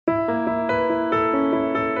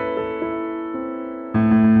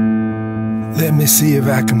Let me see if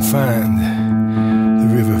I can find the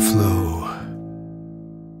river flow,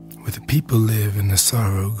 where the people live and the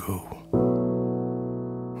sorrow go,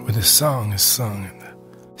 where the song is sung and the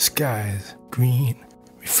sky is green,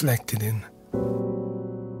 reflected in a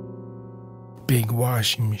big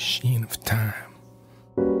washing machine of time.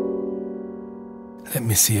 Let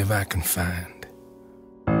me see if I can find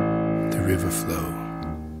the river flow.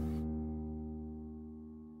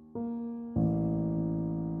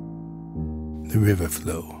 The river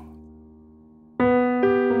flow.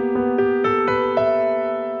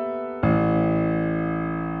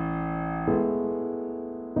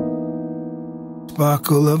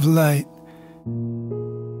 Sparkle of light,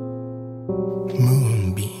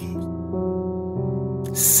 moonbeams,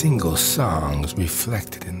 single songs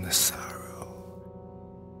reflected in the sorrow,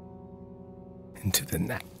 into the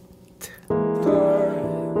night.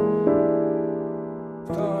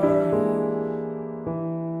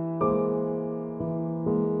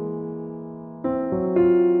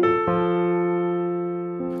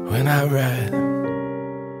 When I ride,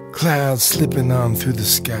 clouds slipping on through the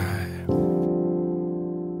sky,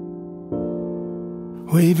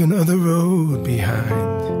 waving on the road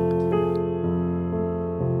behind.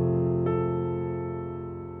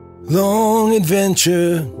 Long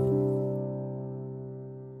adventure,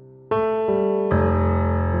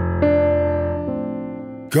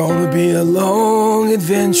 gonna be a long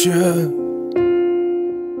adventure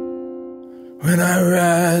when I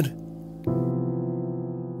ride.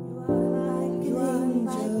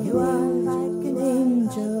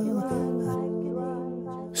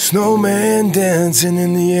 Snowman dancing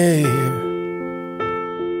in the air,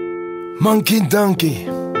 monkey donkey,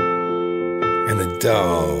 and a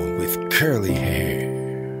dog with curly hair.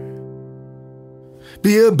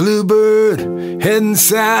 Be a bluebird heading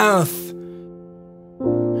south,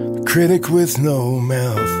 a critic with no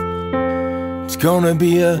mouth. It's gonna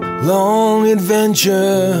be a long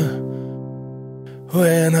adventure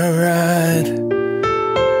when I ride.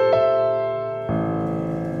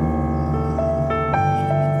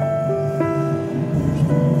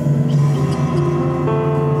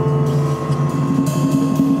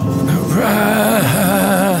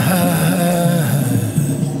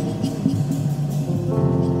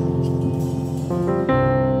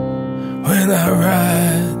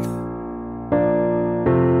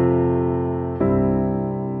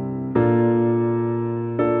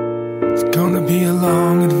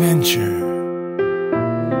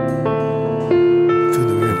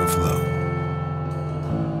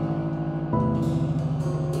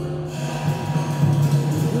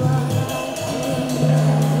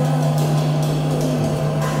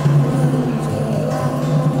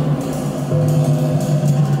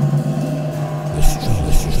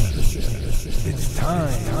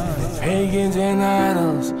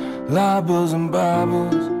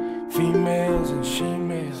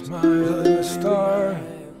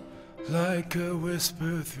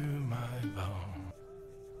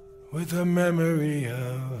 With a memory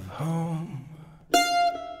of home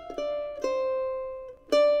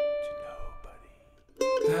to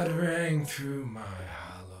nobody that rang through my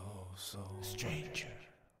hollow soul. Stranger,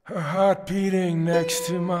 her heart beating next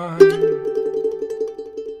to mine. The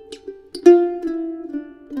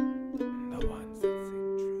ones that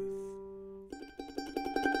sing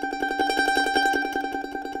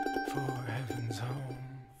truth for heaven's home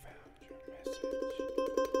found your message.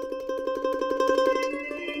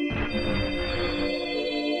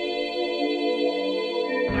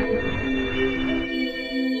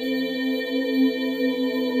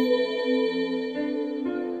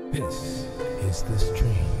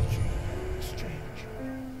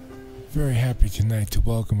 Very happy tonight to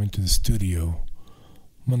welcome into the studio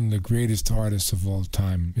one of the greatest artists of all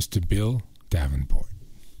time, Mr. Bill Davenport.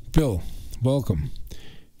 Bill, welcome.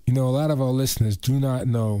 You know, a lot of our listeners do not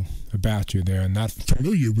know about you. They are not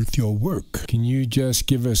familiar with your work. Can you just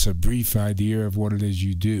give us a brief idea of what it is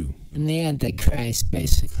you do? I'm the Antichrist,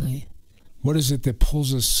 basically. What is it that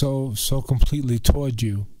pulls us so completely toward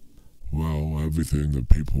you? Well, everything that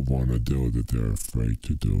people want to do that they're afraid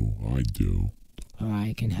to do, I do. Or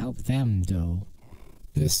I can help them do.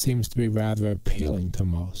 This seems to be rather appealing to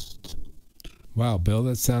most. Wow, Bill,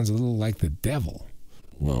 that sounds a little like the devil.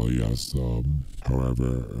 Well, yes,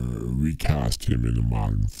 however, recast him in a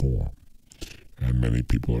modern form. And many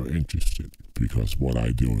people are interested, because what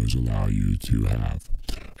I do is allow you to have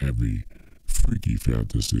every freaky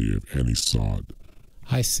fantasy of any sort.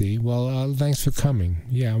 I see. Well, thanks for coming.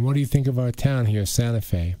 Yeah, what do you think of our town here, Santa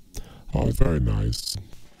Fe? Oh, it's very nice.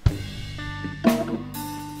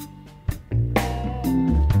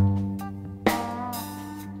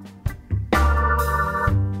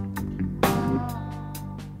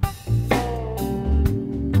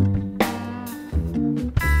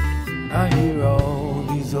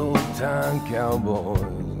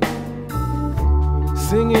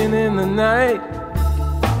 singing in the night,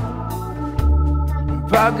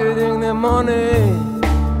 pocketing their money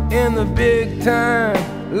in the big time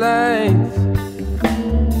lights,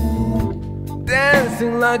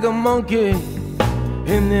 dancing like a monkey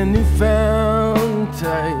in their newfound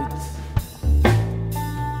tights.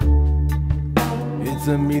 It's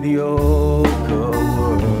a mediocre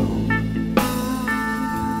world.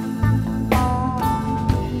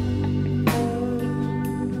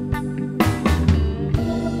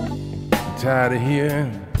 I'm tired of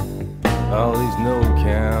hearing all these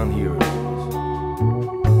no-count heroes,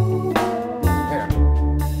 yeah,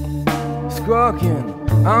 squawking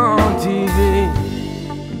on TV,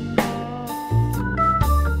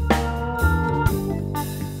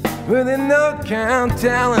 with their no-count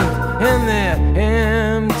talent and their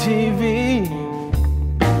MTV.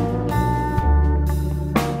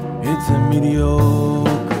 It's a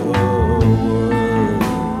mediocre world.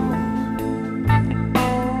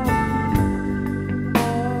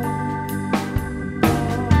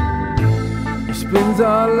 He spends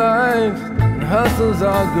our lives and hustles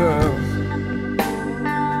our girls,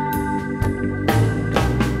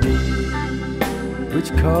 which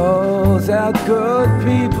calls out good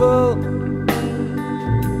people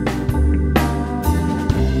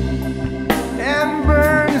and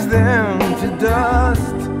burns them to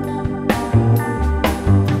dust,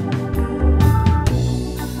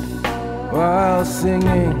 while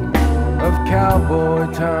singing of cowboy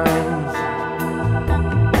times.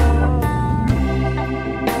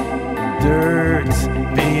 Dirt's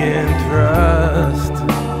being thrust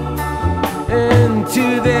into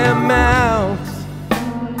their mouths.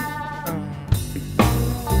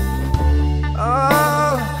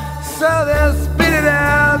 Oh, so they'll spit it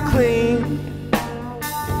out clean.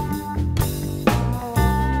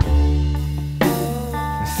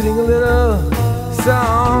 Sing a little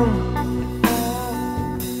song.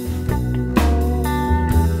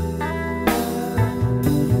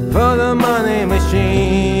 For the money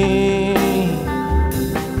machine,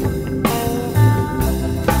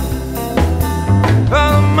 for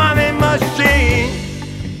the money machine.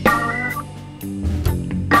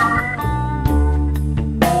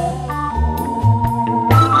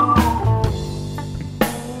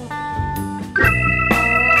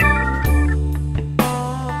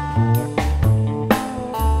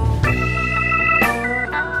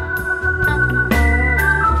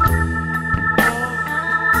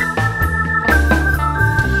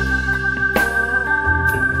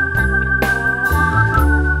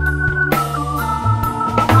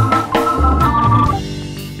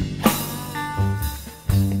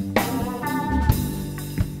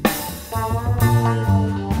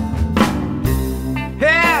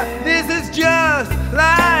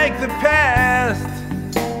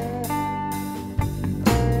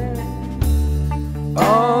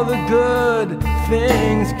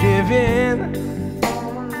 Things given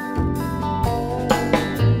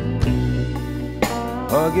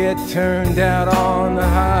or get turned out on the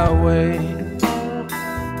highway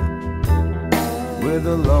with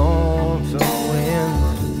a lonesome wind.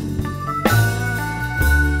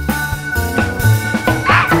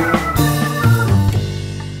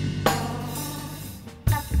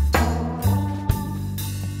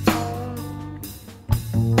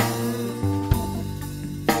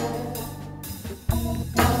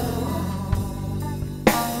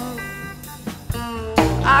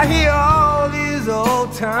 I hear all these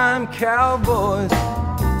old-time cowboys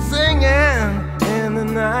singing in the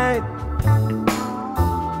night,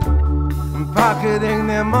 pocketing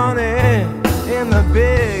their money in the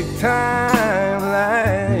big-time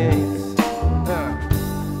lights,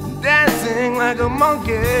 dancing like a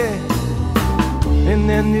monkey in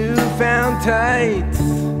their newfound tights.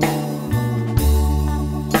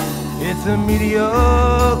 It's a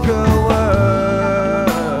mediocre world.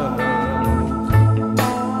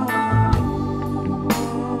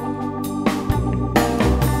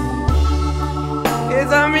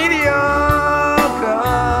 It's a mediocre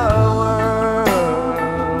world.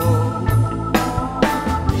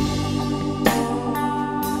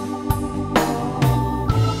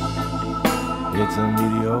 It's a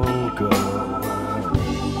mediocre world.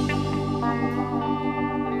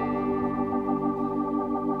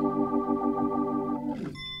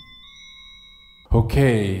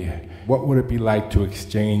 Okay, what would it be like to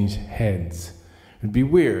exchange heads? It'd be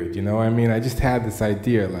weird, you know? I mean, I just had this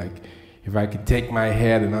idea, like, if I could take my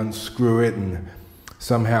head and unscrew it and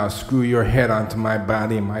somehow screw your head onto my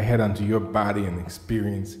body and my head onto your body and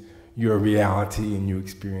experience your reality and you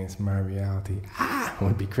experience my reality. It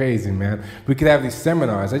would be crazy, man. We could have these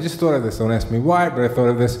seminars. I just thought of this. Don't ask me why, but I thought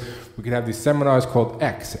of this. We could have these seminars called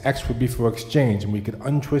X. X would be for exchange, and we could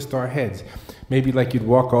untwist our heads. Maybe like you'd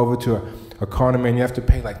walk over to a corner, man, you have to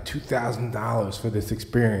pay like $2,000 for this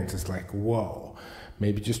experience. It's like, whoa.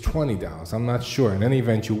 Maybe just $20. I'm not sure. In any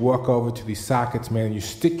event, you walk over to these sockets, man, and you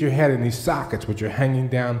stick your head in these sockets, which are hanging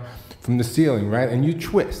down from the ceiling, right? And you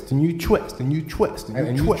twist, and you twist, and you twist,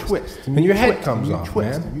 and you twist, and your head comes off,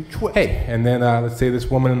 man. Hey, and then let's say this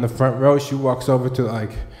woman in the front row, she walks over to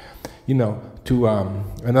to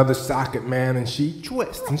another socket, man, and she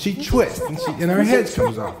twists, and her head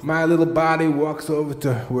comes off. My little body walks over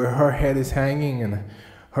to where her head is hanging, and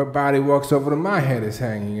her body walks over to my head is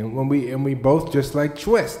hanging, and we both just like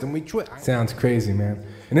twist, and we twist. Sounds crazy, man.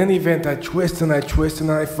 In any event, I twist, and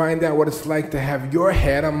I find out what it's like to have your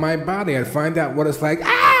head on my body. I find out what it's like,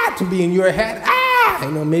 to be in your head,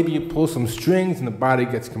 maybe you pull some strings, and the body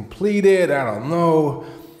gets completed, I don't know.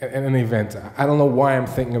 In any event, I don't know why I'm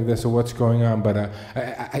thinking of this or what's going on, but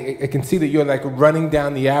I can see that you're like running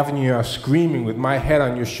down the avenue, you're screaming with my head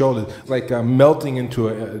on your shoulders, like melting into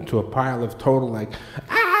a pile of total like,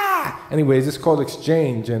 Anyways, it's called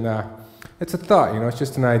exchange, and it's a thought, it's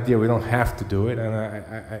just an idea. We don't have to do it,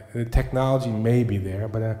 and the technology may be there,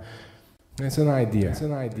 but it's an idea. It's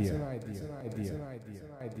an idea.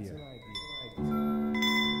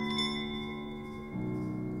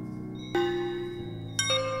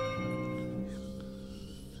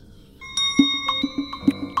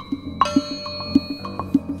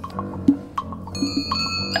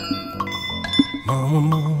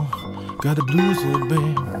 Mama, got the blues here,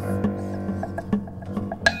 babe.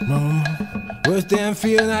 Mama, worst damn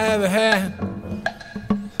feeling I ever had.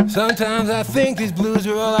 Sometimes I think these blues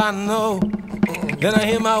are all I know. Then I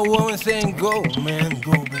hear my woman saying, go, man,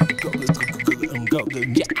 go, baby, go,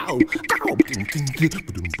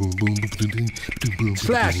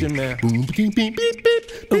 slashing, man.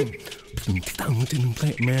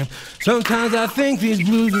 Man. Sometimes I think these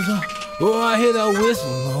blues are all, oh, I hear that whistle,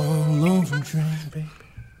 long, lonesome train, baby.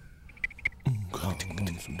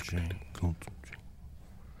 Lonesome train, lonesome train.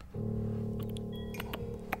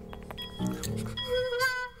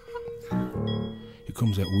 Here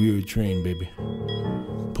comes that weird train, baby,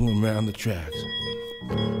 pulling around the tracks.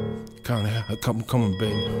 Coming,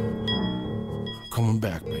 baby. Coming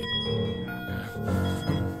back, baby.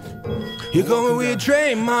 Here comes a weird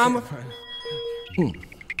train, mama.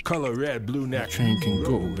 Color red, blue neck. Train can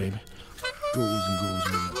go, baby. Goes and goes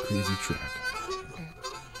on that crazy track.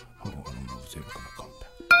 Oh, I don't know if it's ever gonna come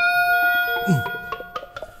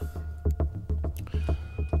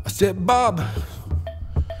back. I said, Bob,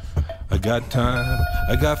 I got time.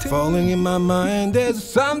 I got falling in my mind. There's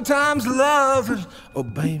sometimes love. Oh,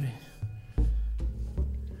 baby.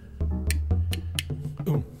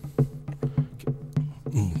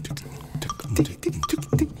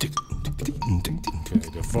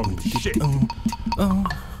 Shit.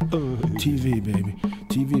 TV, baby.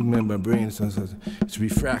 TV, man, my brain it's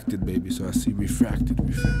refracted, baby. So I see refracted.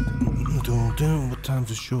 What time's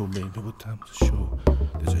the show, baby? What time's the show?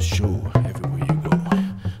 There's a show everywhere you go.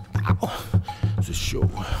 Ow. There's a show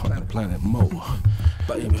on that planet Mo,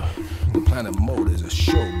 baby. The planet Mo, there's a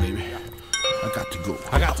show, baby. I got to go.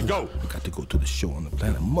 I got to go to the show on the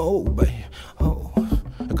planet Mo, baby. Oh,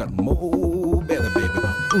 I got Mo better, baby.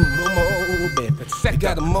 Mo, baby. I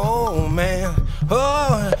got a Mo, man.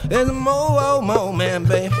 Oh, there's a Mo, man,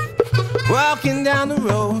 baby. Walking down the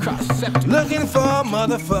road, looking for a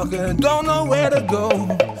motherfucker, don't know where to go.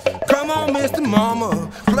 Come on, Mr. Mama,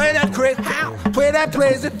 play that crazy, play that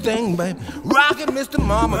crazy thing, baby. Rock it, Mr.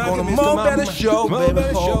 Mama, gonna Mo better show, baby.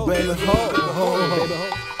 Oh, baby, ho.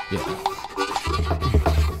 Yeah.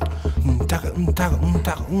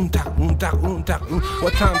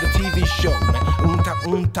 What time the TV show, man?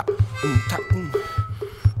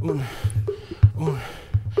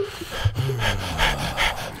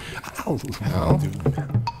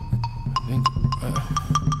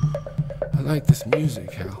 I like this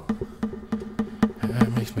music, Hal.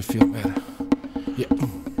 It makes me feel better. Yeah.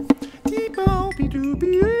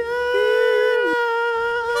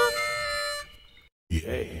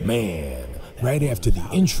 Yeah. Man, right after the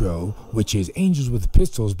intro, which is Angels with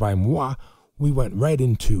Pistols by Moi, we went right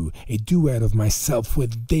into a duet of myself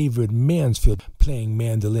with David Mansfield playing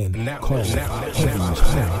mandolin, called Heaven's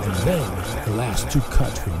Home, and then the last two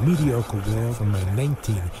cuts were Mediocre World from my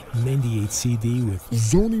 1998 CD with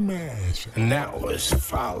Zoni Mash. And that was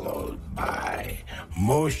followed by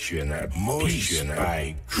Motion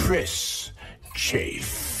by Chris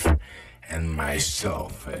Chafe. and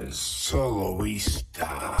myself as soloista.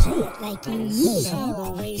 Like you need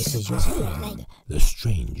this is your friend, The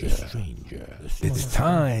stranger. It's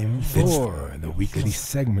time for the weekly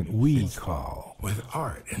segment we call With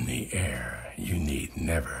art in the air, you need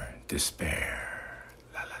never despair.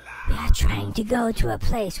 We are trying to go to a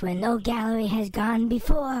place where no gallery has gone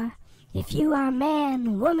before. If you are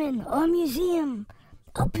man, woman, or museum,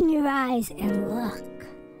 open your eyes and look.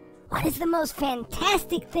 What is the most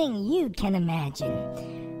fantastic thing you can imagine?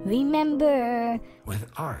 Remember, With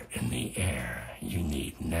art in the air, you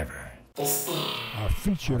need never. our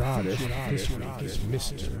featured artist this week is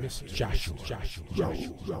Mr. Joshua.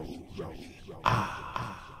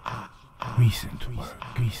 Recent work,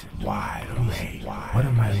 wide array. What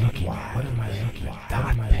am I looking at?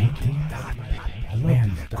 Dot painting?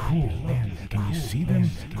 Man, they're cool. Can you see them?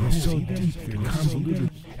 They're so deep, they're convoluted.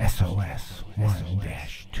 SOS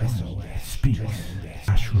 1-2 speaks.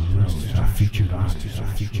 Joshua Rose, our featured artist,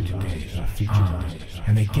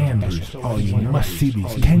 and the gamblers. Oh, you must see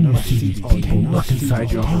these. Can you see these people? Look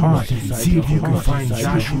inside your heart. See if you can find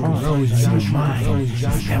Joshua Rose in your mind.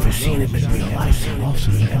 You've never seen him in real life.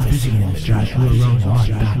 Also, you never seen him at Joshua Rose Art.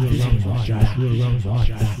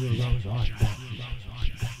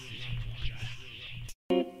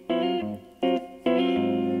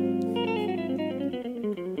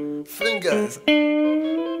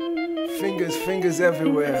 Fingers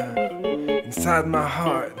everywhere, inside my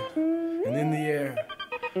heart and in the air.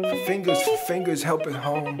 Fingers help it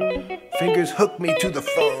home. Fingers hook me to the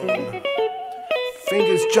phone.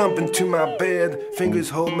 Fingers jump into my bed. Fingers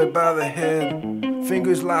hold me by the head.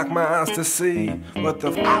 Fingers lock my eyes to see what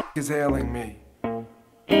the f*** is ailing me.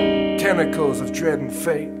 Tentacles of dread and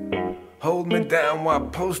fate hold me down while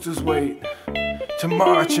posters wait to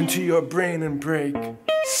march into your brain and break.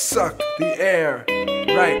 Suck the air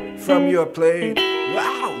right from your plate.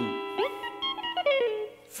 Wow!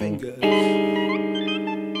 Fingers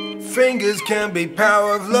can be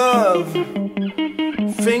power of love.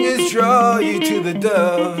 Fingers draw you to the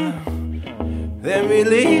dove, then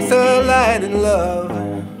release a light and love.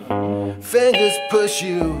 Fingers push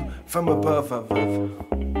you from above.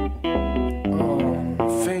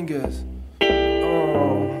 Oh, fingers.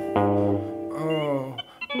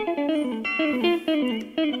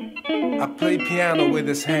 I play piano with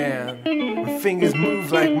his hand. My fingers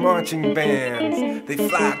move like marching bands. They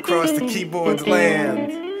fly across the keyboard's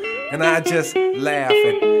land. And I just laugh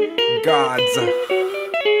at God's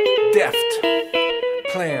deft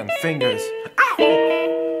plan. Fingers. Ow!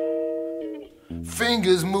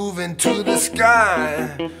 Fingers moving to the sky.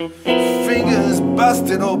 Fingers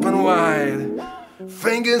busted open wide.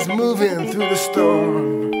 Fingers moving through the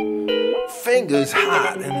storm. Fingers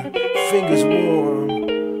hot and fingers warm.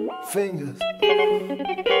 Fingers.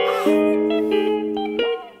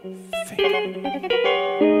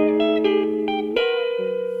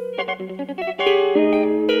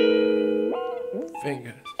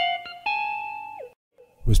 Fingers.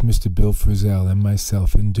 Was Mr. Bill Frisell and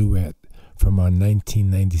myself in duet from our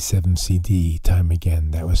 1997 CD, Time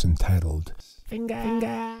Again, that was entitled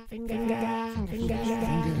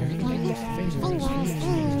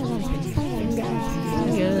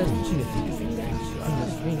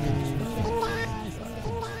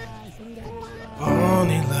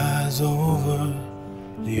Bonnie lies over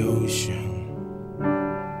the ocean.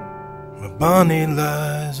 My Bonnie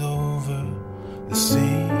lies over the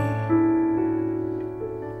sea.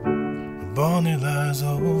 My Bonnie lies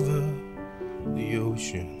over the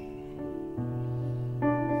ocean.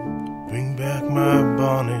 Bring back my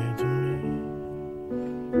Bonnie to me.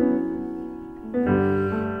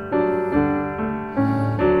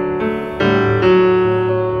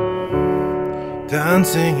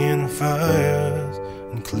 Dancing in fires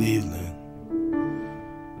in Cleveland,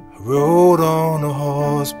 I rode on a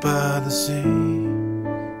horse by the sea.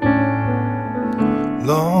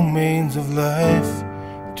 Long mains of life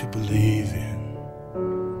to believe in.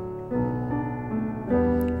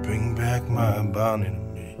 Bring back my Bonnie to me.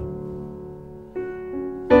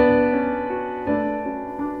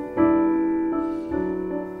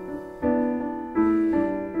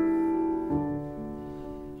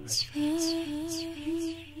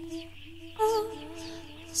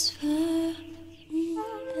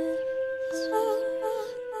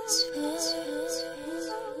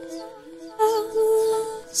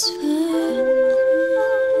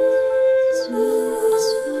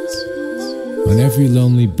 On every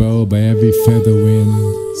lonely bow, by every feather wind,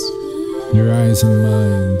 your eyes and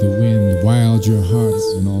mine, the wind, wild your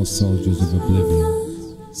hearts, and all soldiers of oblivion.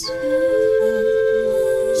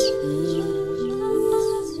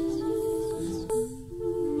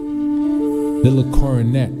 The little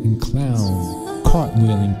coronet and clown,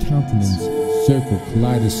 cartwheeling countenance, circle,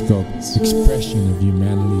 kaleidoscope, expression of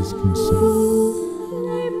humanity's concern.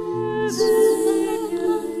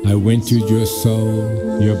 I wintered your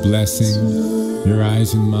soul, your blessing, your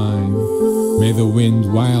eyes and mine. May the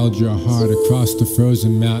wind wild your heart across the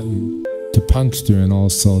frozen mountain to puncture in all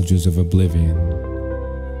soldiers of oblivion.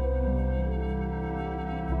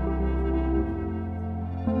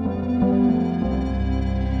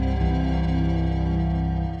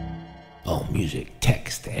 All music,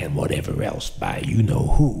 text, and whatever else by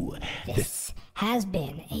you-know-who. This has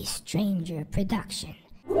been a Stranger production.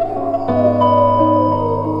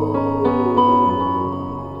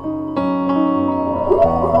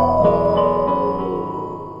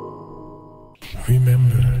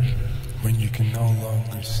 Remember, when you can no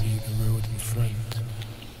longer see the road in front,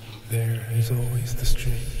 there is always the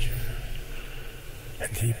stranger,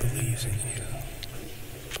 and he believes in you.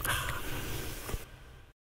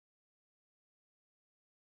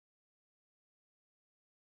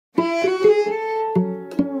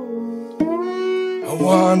 A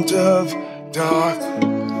wand of dark,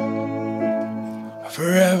 a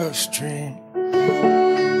forever stream,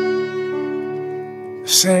 the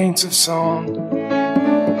saints of song,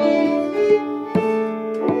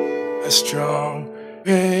 a strong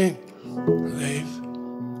belief.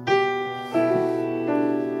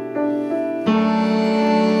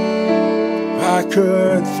 I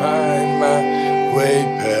could find my way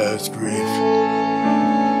past grief,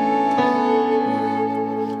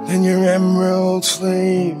 then your emerald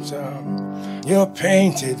sleeves, your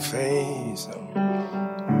painted face,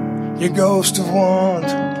 your ghost of want,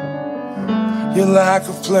 your lack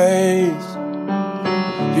of place.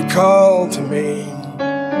 You called to me,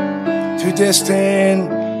 too distant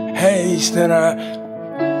haste, and I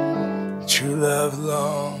true love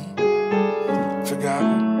long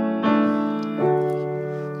forgotten.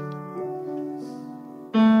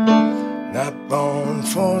 Not born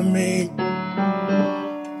for me.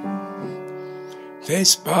 They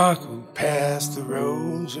sparkled past the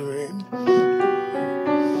rosary,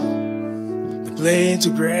 the blades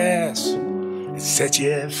of grass, it set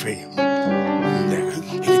you free.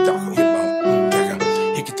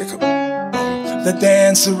 The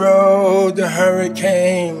dancer rode the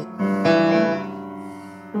hurricane.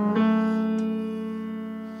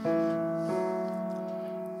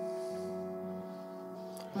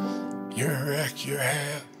 Your wreck you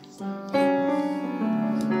have,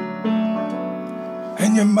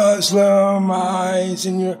 and your Muslim eyes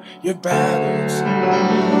and your battles.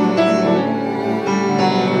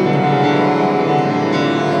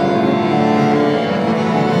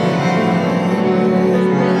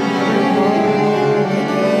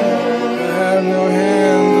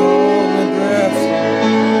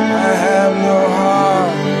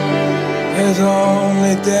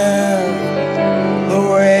 Only death, the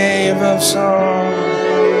wave of song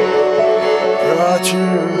brought you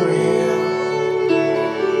here.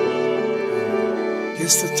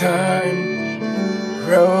 It's the time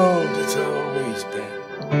road it's always been.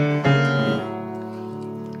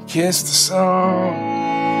 Kiss the song,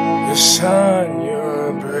 your son,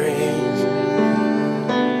 your brave.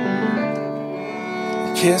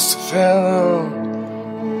 Kiss the fellow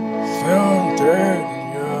thrown dirt.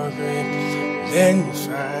 Then you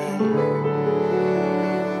find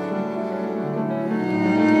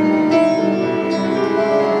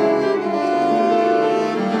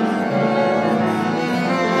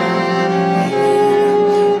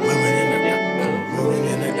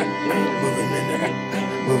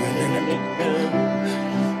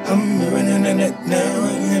I'm moving in it now,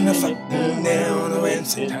 in the fucking now, the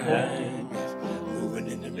Wednesday time. Moving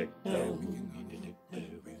in it now.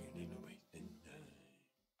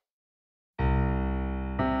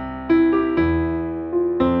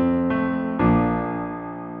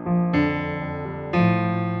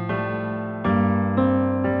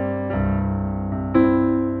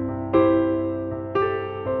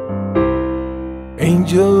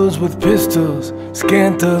 Angels with pistols,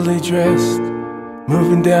 scantily dressed,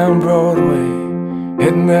 moving down Broadway,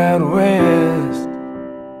 heading out west.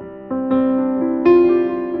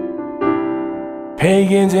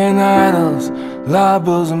 Pagans and idols,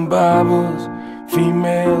 libels and Bibles,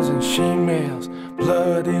 females and she-males,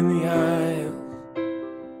 blood in the aisles.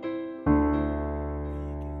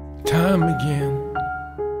 Time again.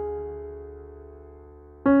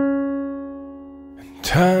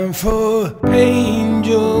 Time for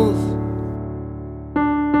angels.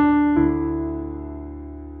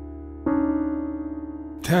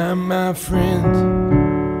 Time, my friends.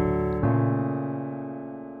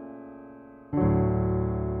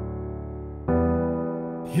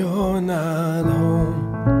 You're not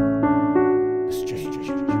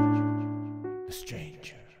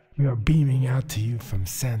We are beaming out to you from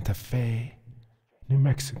Santa Fe, New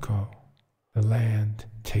Mexico. The land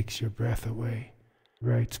takes your breath away,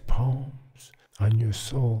 writes poems on your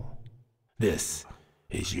soul. This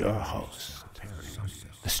is your host,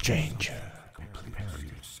 the stranger.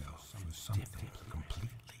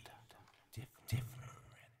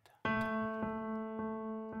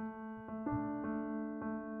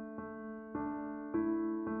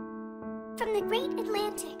 From the great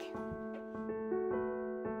Atlantic,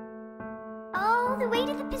 all the way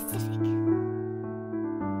to the Pacific,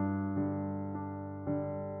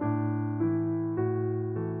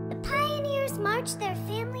 the pioneers marched their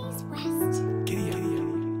families west.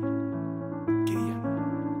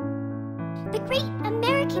 The great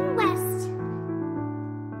American West,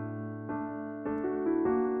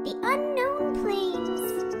 the unknown plains,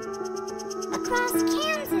 across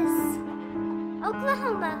Kansas,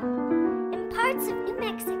 Oklahoma, and parts of New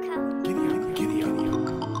Mexico.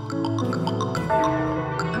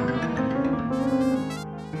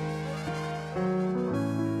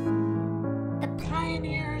 The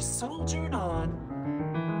pioneers soldiered on,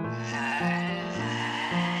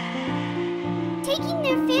 taking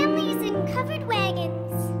their families in covered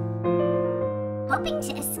wagons, hoping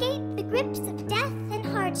to escape the grips of death and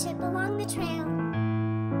hardship along the trail.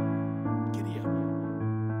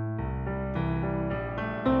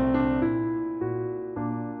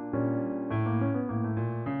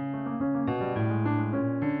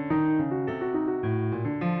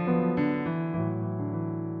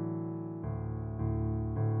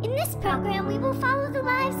 In this program, we will follow the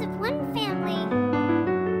lives of one family.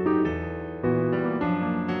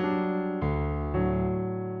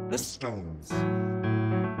 The Stones.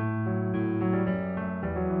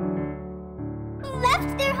 Who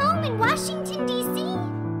left their home in Washington, D.C.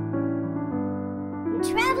 and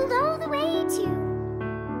traveled all the way to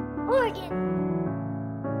Oregon.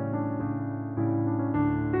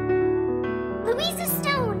 Louisa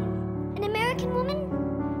Stone, an American woman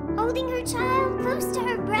holding her child close to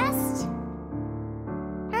her breast.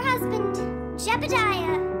 Her husband,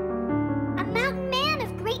 Jebediah, a mountain man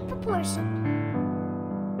of great proportion,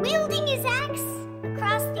 wielding his axe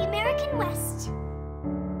across the American West.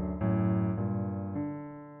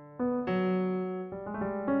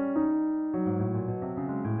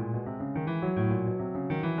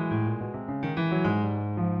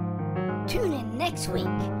 Tune in next week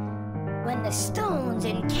when the Stones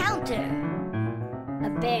encounter a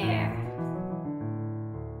bear.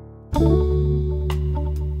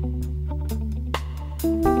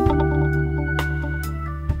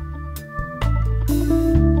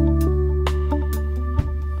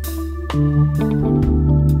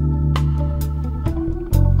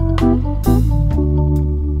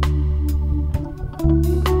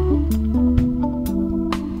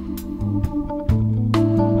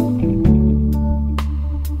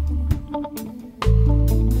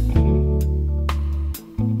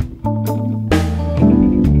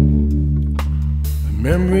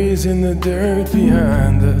 Memories in the dirt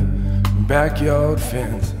behind the backyard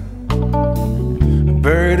fence.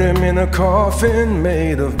 Buried him in a coffin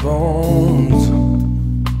made of bones.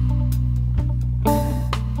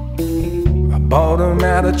 I bought him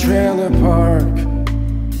at a trailer park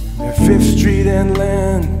at 5th Street and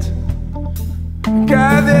Lent.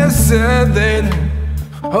 Guy there said they'd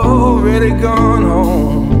already gone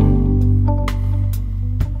home.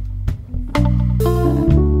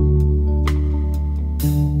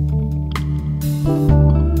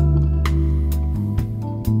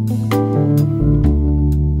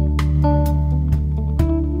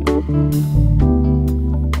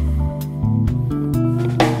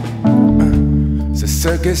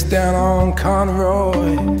 Circus down on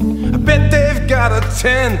Conroy, I bet they've got a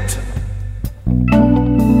tent.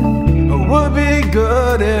 It would be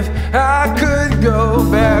good if I could go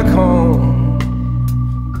back home.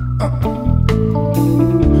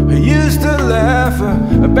 I used to laugh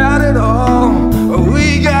about it all,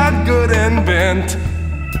 we got good and bent.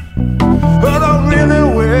 But I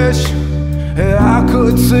really wish I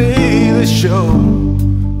could see the show.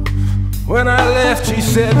 When I left, she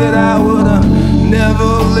said that I would never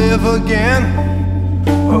live again.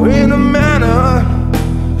 Oh, in a manner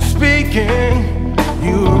of speaking,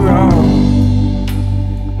 you were wrong.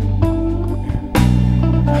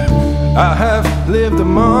 I have lived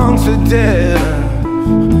amongst the dead.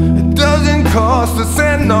 It doesn't cost a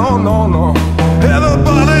cent, no, no, no.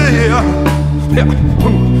 Everybody here, yeah,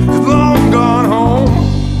 is long gone home.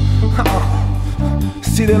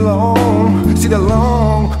 See the long,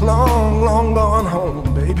 long, long gone home,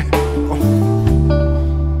 baby.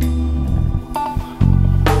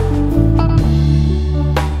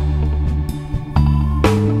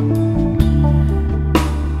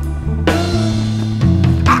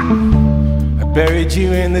 buried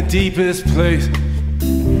you in the deepest place.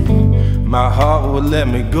 My heart would let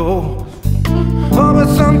me go. Oh, but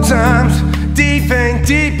sometimes deep ain't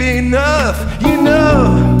deep enough, you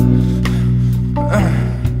know.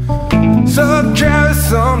 So I carry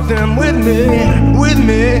something with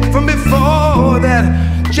me from before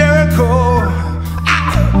that Jericho,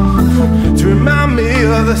 to remind me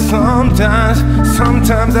of the sometimes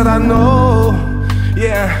that I know,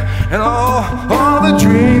 yeah. And all the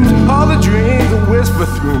dreams will whisper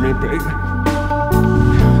through me, baby.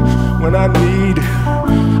 When I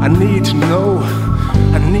need to know,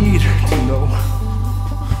 I need to know.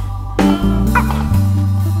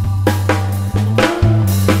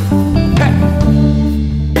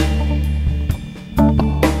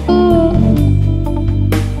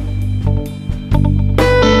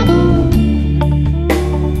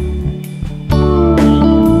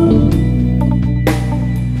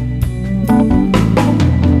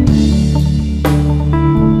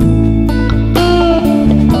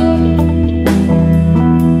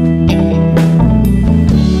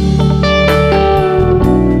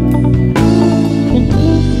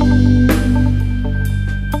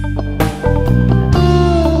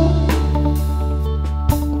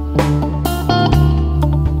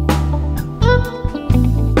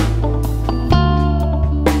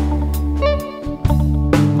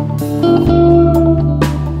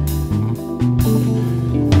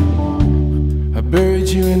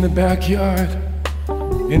 Backyard,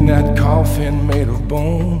 in that coffin made of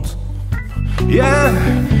bones. Yeah,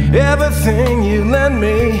 everything you lent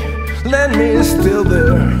me is still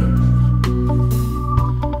there.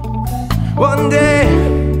 One day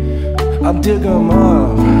I'll dig them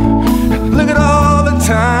up. Look at all the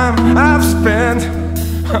time I've spent.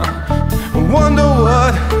 Wonder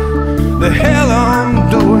what the hell I'm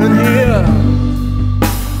doing here.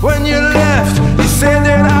 When you left, you said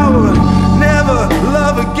that I would never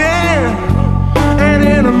love again. And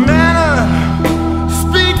in a manner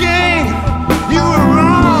speaking, you were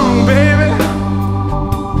wrong, baby.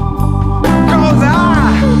 'Cause I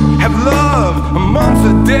have loved amongst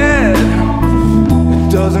the dead. It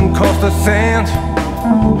doesn't cost a cent.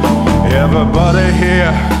 Everybody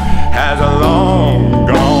here has a long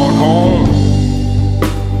gone home.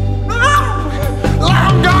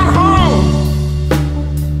 Long gone home.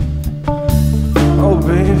 Oh,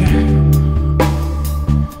 baby.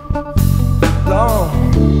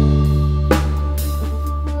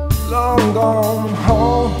 Long gone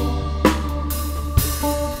home.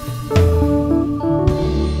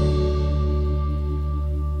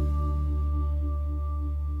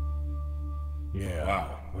 Yeah,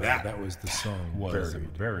 that was the song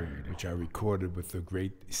Buried, which I recorded with the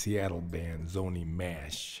great Seattle band Zoni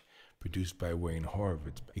Mash, produced by Wayne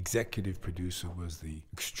Horvitz. Executive producer was the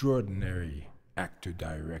extraordinary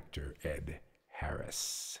actor-director Ed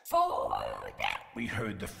Harris. For we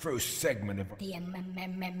heard the first segment of the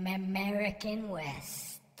American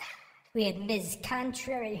West. We had Ms.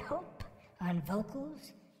 Contrary Hope on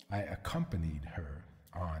vocals. I accompanied her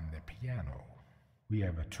on the piano. We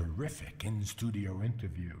have a terrific in-studio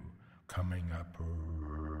interview coming up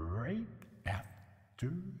right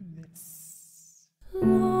after this.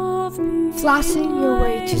 Flossing Your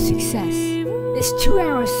Way to Success. This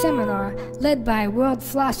 2-hour seminar, led by world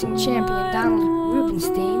flossing champion Donald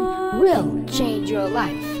Rubinstein, will change your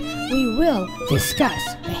life. We will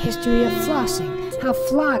discuss the history of flossing, how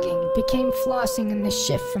flogging became flossing and the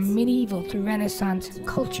shift from medieval to Renaissance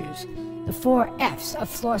cultures, the 4 F's of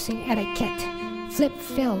flossing etiquette, flip,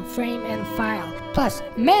 fill, frame, and file, plus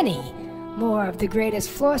many more of the greatest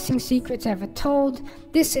flossing secrets ever told.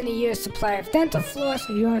 This and a year's supply of dental floss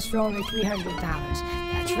are yours for only $300.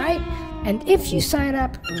 That's right. And if you sign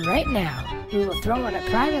up right now, we will throw in a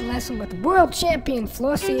private lesson with world champion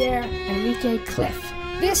flossier Enrique Cliff.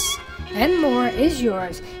 This and more is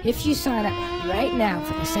yours if you sign up right now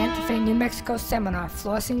for the Santa Fe, New Mexico seminar,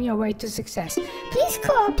 Flossing Your Way to Success. Please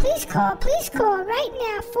call right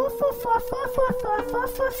now.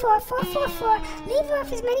 444-444-444-444. Leave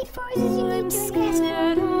off as many fours as you need to ask for.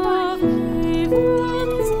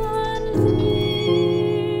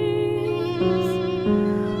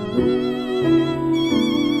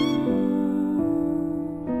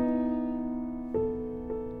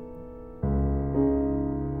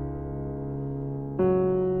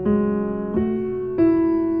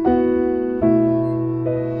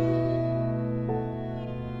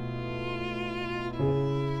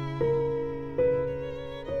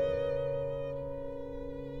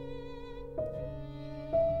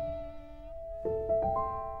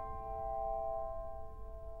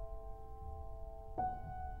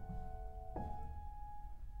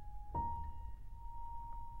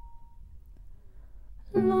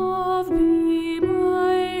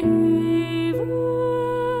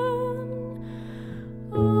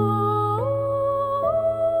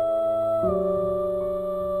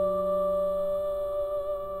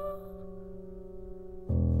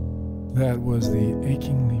 was the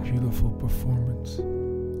achingly beautiful performance,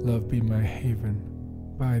 Love Be My Haven,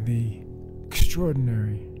 by the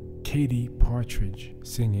extraordinary Katie Partridge,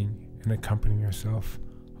 singing and accompanying herself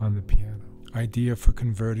on the piano. Idea for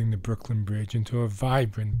converting the Brooklyn Bridge into a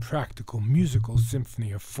vibrant, practical, musical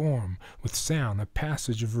symphony of form with sound, a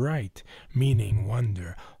passage of right, meaning,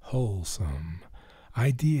 wonder, wholesome.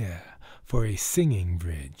 Idea for a singing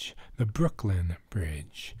bridge, the Brooklyn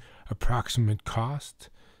Bridge. Approximate cost,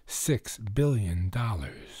 $6 billion.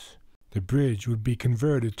 The bridge would be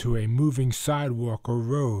converted to a moving sidewalk or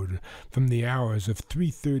road from the hours of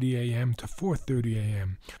 3:30 a.m. to 4:30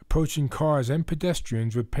 a.m. Approaching cars and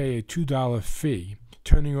pedestrians would pay a $2 fee,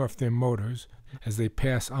 turning off their motors as they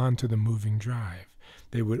pass onto the moving drive.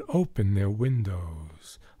 They would open their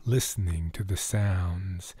windows, listening to the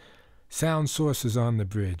sounds. Sound sources on the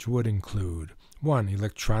bridge would include 1.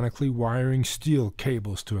 Electronically wiring steel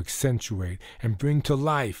cables to accentuate and bring to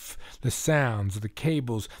life the sounds the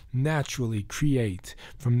cables naturally create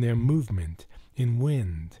from their movement in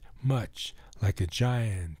wind, much like a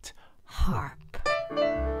giant harp.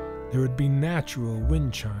 There would be natural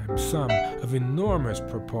wind chimes, some of enormous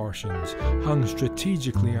proportions, hung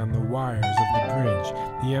strategically on the wires of the bridge.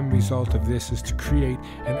 The end result of this is to create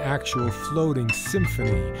an actual floating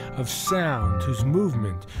symphony of sound whose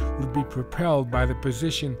movement would be propelled by the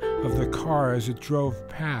position of the car as it drove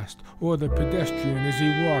past, or the pedestrian as he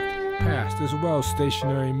walked past, as well as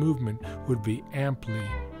stationary movement would be amply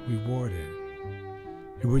rewarded.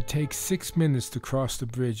 It would take 6 minutes to cross the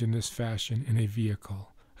bridge in this fashion in a vehicle.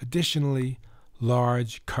 Additionally,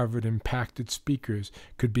 large, covered, impacted speakers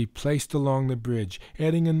could be placed along the bridge,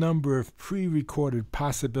 adding a number of pre-recorded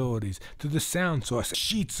possibilities to the sound source.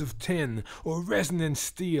 Sheets of tin or resonant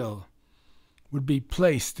steel would be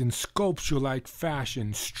placed in sculpture-like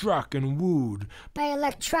fashion, struck and wooed by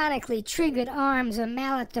electronically triggered arms or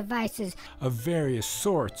mallet devices of various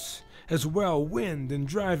sorts, as well wind and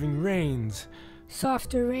driving rains.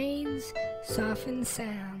 Softer rains, softened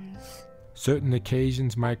sounds. Certain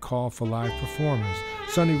occasions might call for live performers.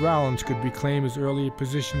 Sonny Rollins could reclaim his earlier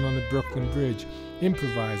position on the Brooklyn Bridge,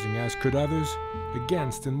 improvising, as could others,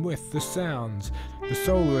 against and with the sounds. The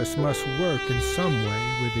soloist must work in some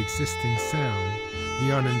way with existing sound.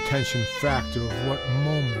 The unintentional factor of what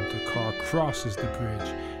moment a car crosses the bridge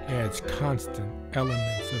adds constant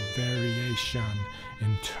elements of variation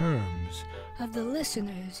in terms of the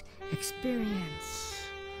listener's experience.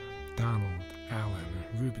 Donald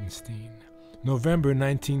Rubinstein. November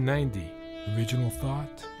 1990. Original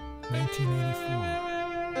thought, 1984.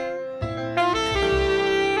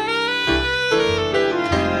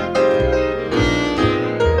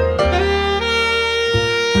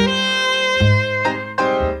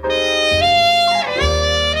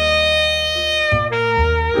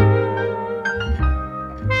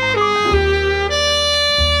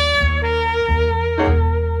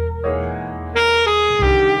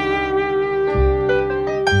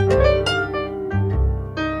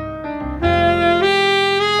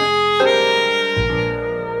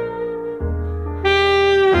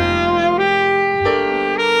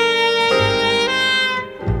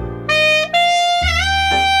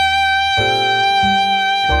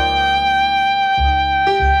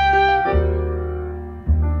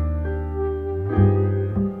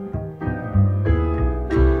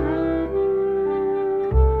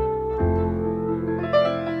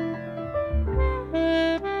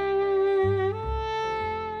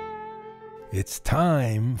 It's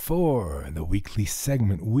time for the weekly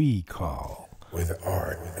segment we call With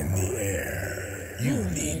Art in the Air. You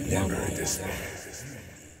need never despair.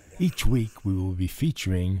 Each week we will be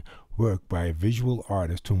featuring work by a visual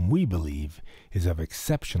artist whom we believe is of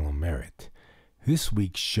exceptional merit. This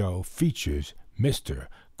week's show features Mr.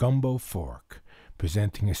 Gumbo Fork,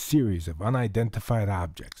 presenting a series of unidentified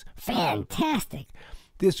objects. Fantastic!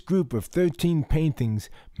 This group of 13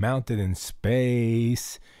 paintings mounted in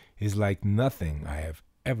space is like nothing I have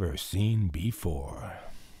ever seen before.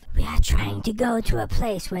 We are trying to go to a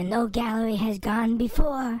place where no gallery has gone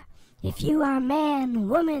before. If you are man,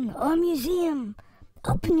 woman, or museum,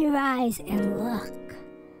 open your eyes and look.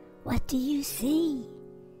 What do you see?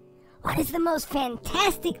 What is the most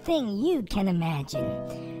fantastic thing you can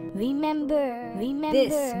imagine? Remember,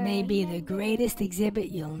 This may be the greatest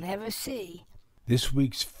exhibit you'll never see. This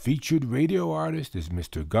week's featured radio artist is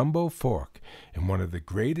Mr. Gumbo Fork in one of the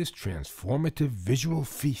greatest transformative visual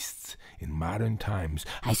feasts in modern times.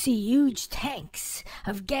 I see huge tanks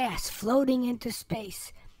of gas floating into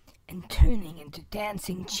space and turning into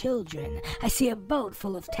dancing children. I see a boat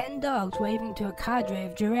full of 10 dogs waving to a cadre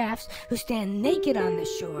of giraffes who stand naked on the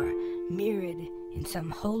shore, mirrored in some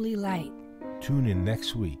holy light. Tune in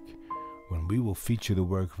next week when we will feature the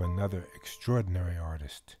work of another extraordinary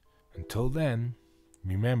artist. Until then,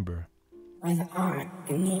 remember, with art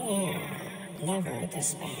in the air, never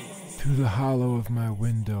despair. Through the hollow of my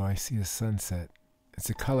window I see a sunset. It's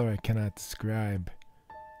a color I cannot describe.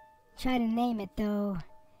 Try to name it, though.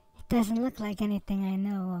 It doesn't look like anything I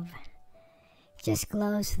know of. It just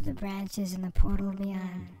glows through the branches in the portal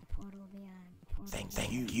beyond.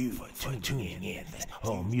 Thank you for tuning in.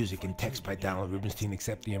 All music and text by Donald Rubinstein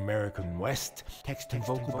except the American West. Text and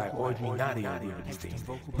vocal by originelle Rubinstein.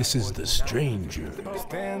 This is The Stranger.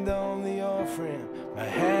 Stand on the off-ramp, my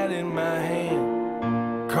hat in my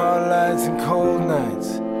hand. Car lights and cold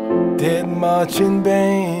nights, dead marching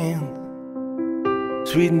band.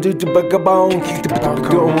 Sweet and do the bugabone, kick the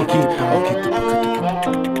bugabone, kick the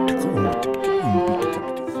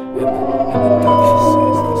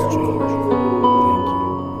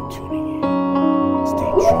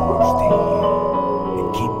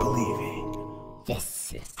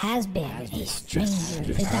Has been a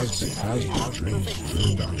Stranger production.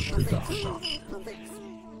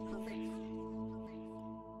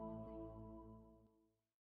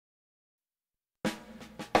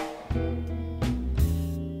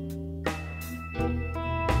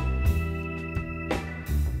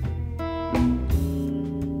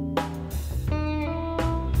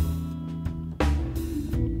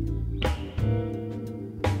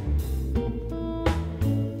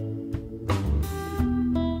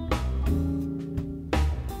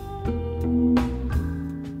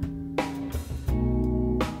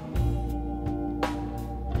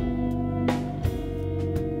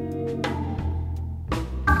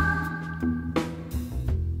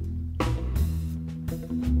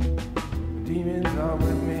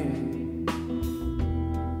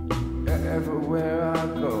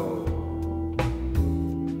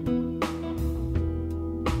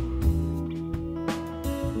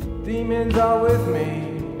 Demons are with me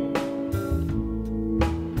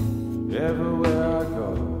everywhere I go.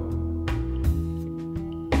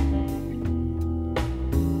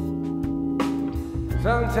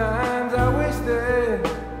 Sometimes I wish they'd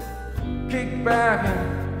kick back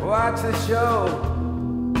and watch the show.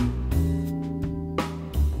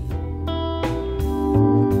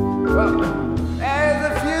 Well, there's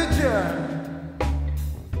a future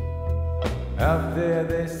out there,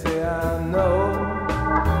 they say I know.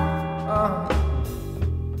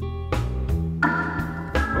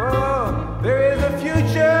 Oh, there is a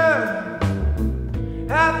future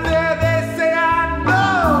out there, they say I know.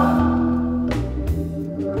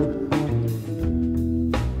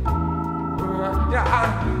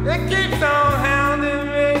 It keeps on hounding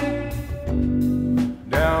me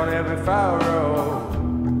down every fire road.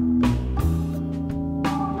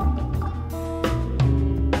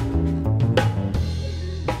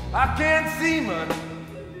 I can't see much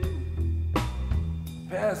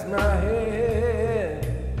past my head.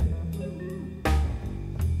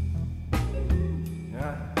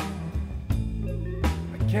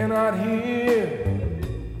 I cannot hear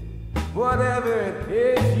whatever it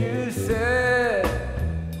is you said.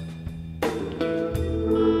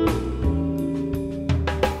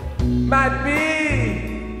 Might be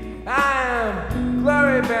I am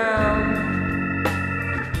glory bound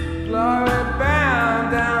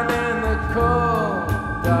down in the cold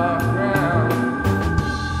dark ground.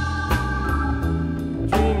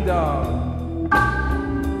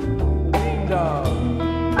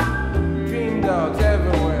 Dream dogs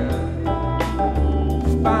everywhere,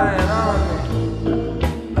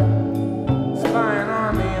 spying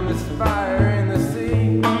on me in this fire in the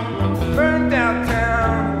sea. Burnt out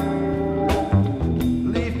town,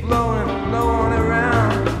 leaf blowing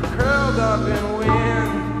around, curled up in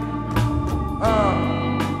wind.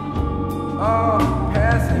 Oh,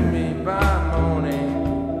 passing me by moaning.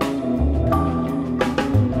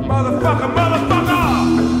 Motherfucker!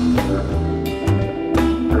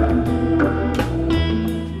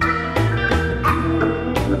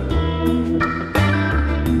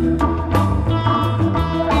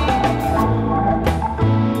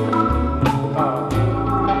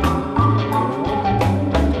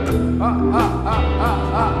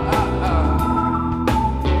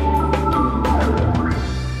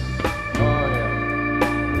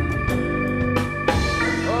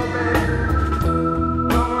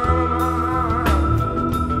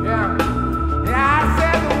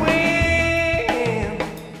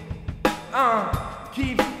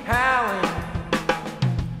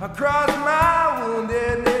 Across my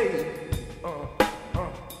wounded knee,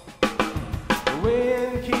 the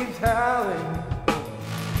wind keeps howling.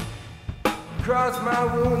 Across my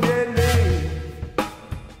wounded knee.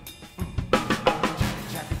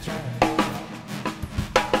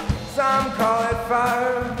 Some call it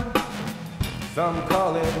fire, some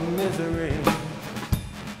call it misery.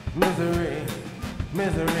 Misery,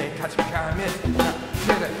 misery, kachika, misery,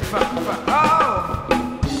 oh!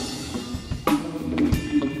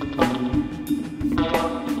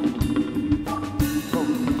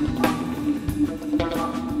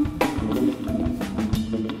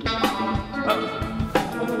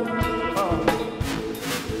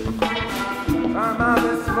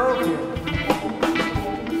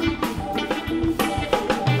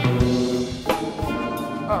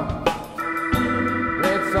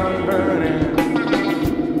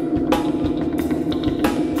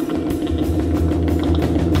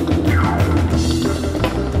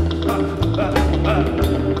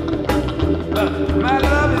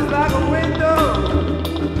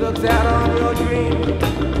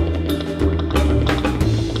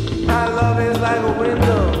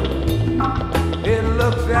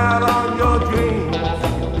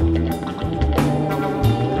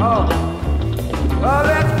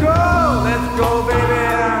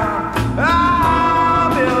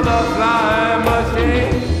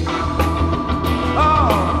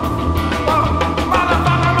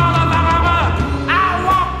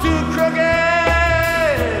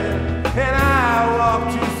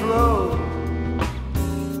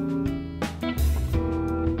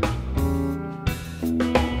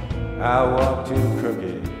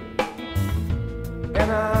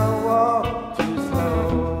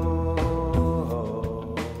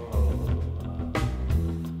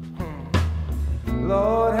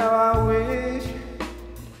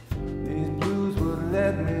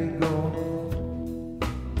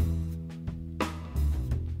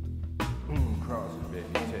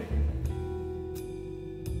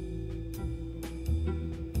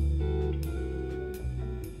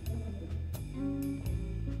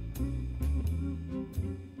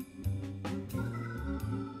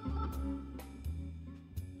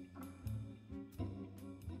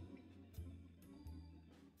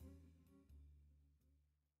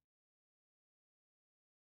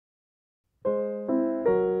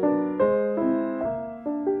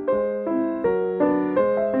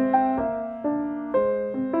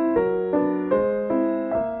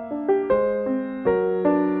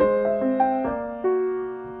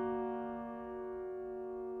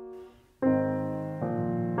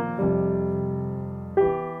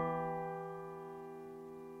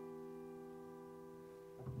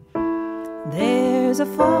 There's a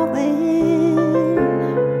falling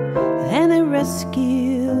and a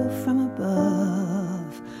rescue from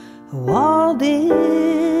above, a walled in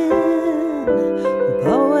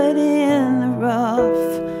poet in the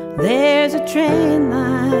rough. There's a train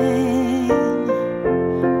line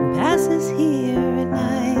passes here at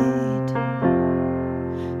night,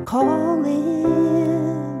 calling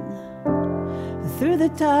through the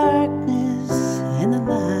darkness and the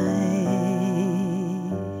light.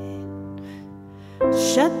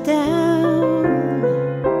 Shut down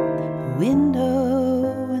a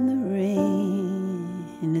window in the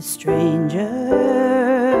rain. A stranger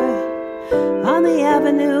on the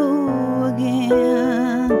avenue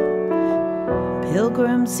again.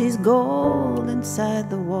 Pilgrim sees gold inside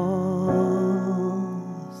the walls.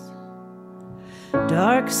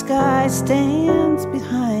 Dark sky stands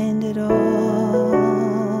behind it all.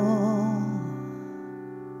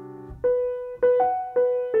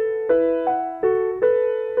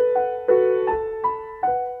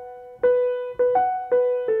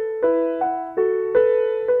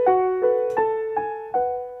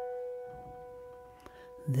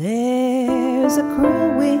 There's a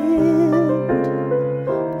cruel wind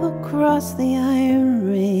across the iron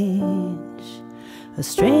range, a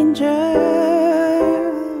stranger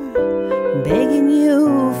begging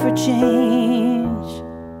you for change.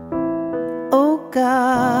 Oh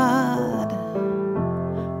God,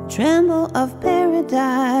 tremble of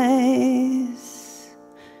paradise,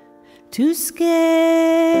 too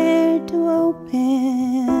scared to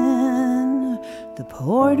open. The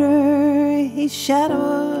porter, he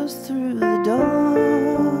shadows through the door.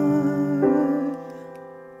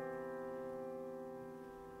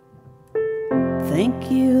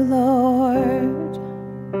 Thank you, Lord.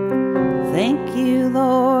 Thank you,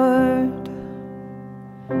 Lord.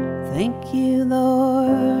 Thank you,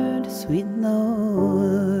 Lord, sweet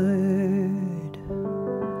Lord.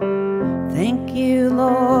 Thank you,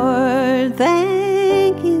 Lord.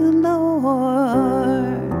 Thank you,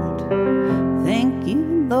 Lord. Thank you,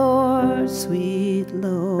 Lord, sweet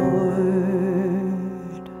Lord.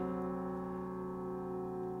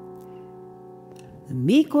 The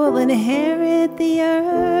meek will inherit the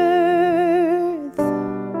earth.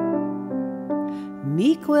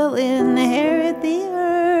 Meek will inherit the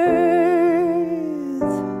earth.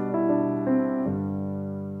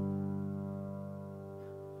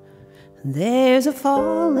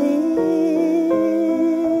 falling,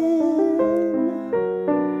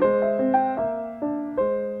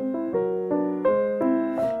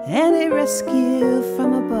 and a rescue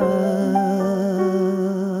from above.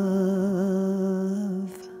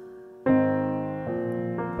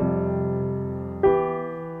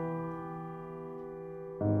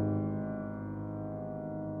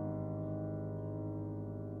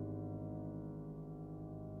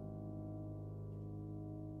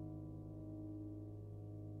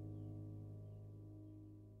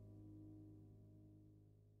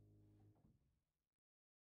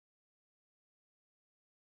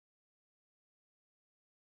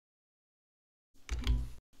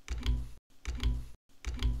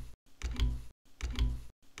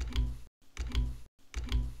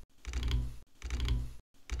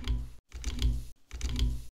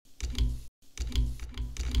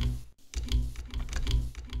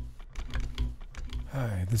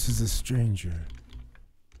 Hi, this is a stranger.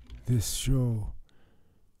 This show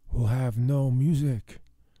will have no music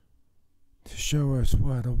to show us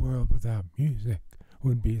what a world without music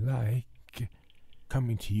would be like.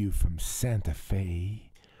 Coming to you from Santa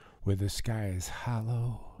Fe, where the sky is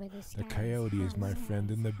hollow, the coyote is my friend,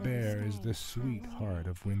 and the bear is the sweetheart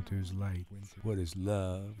of winter's light. What is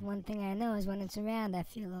love? One thing I know is when it's around, I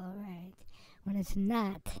feel alright. When it's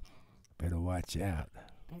not, better watch out.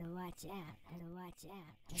 Better watch out. Better watch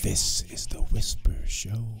out. This is the Whisper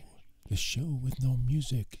Show. The show with no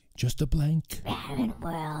music, just a blank. Barren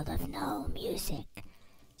world of no music.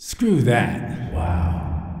 Screw that. Wow.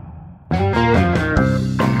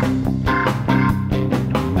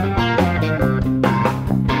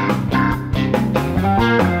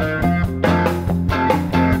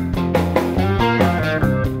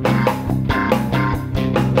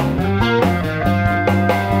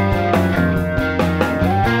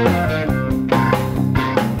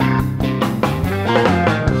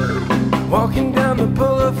 Walking down the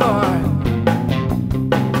boulevard,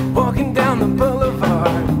 walking down the boulevard.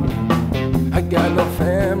 I got no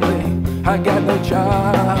family, I got no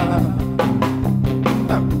job.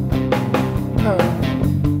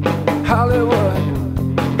 Hollywood,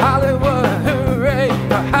 Hollywood, hooray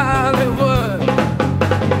for Hollywood.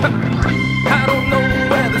 I don't know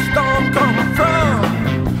where the storm comes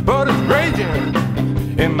from, but it's raging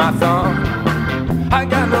in my thumb. I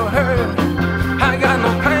got no hurt, I got no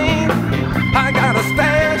pain, I got a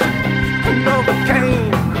stash, no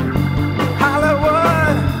cocaine.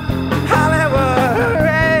 Hollywood, Hollywood,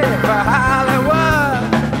 hooray for Hollywood.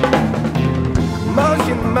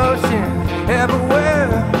 Motion, motion, everywhere.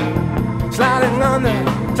 Sliding under,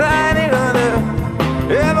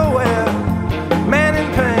 everywhere. Man in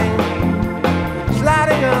pain,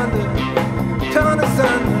 sliding under, torn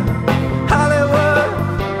asunder. Hollywood,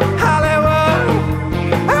 Hollywood,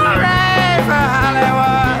 hooray for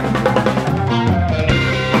Hollywood.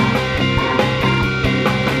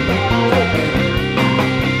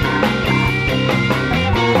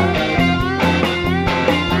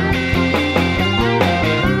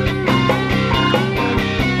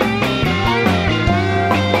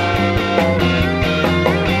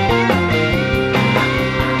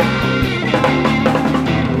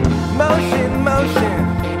 Motion, motion,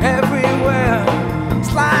 everywhere.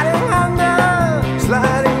 Sliding under,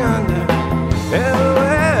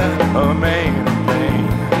 everywhere. Oh man,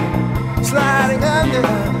 man. Sliding under,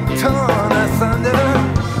 torn asunder.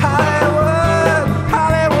 Hollywood,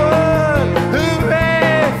 Hollywood,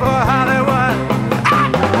 hooray for Hollywood. Ah!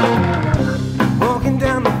 Walking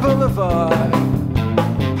down the boulevard.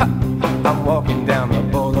 Ha, I'm walking down the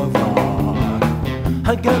boulevard.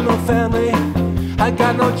 I got no family, I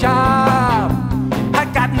got no job, I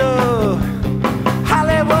got no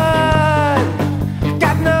Hollywood,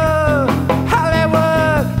 got no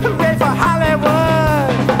Hollywood, hooray for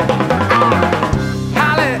Hollywood.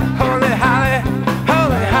 Holly, holy, Holly,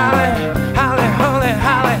 holy, Holly, Holly, holy,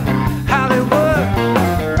 Holly, Hollywood.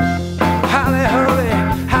 Holly, holy,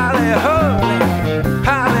 Holly, holy,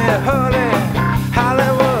 Holly, holy,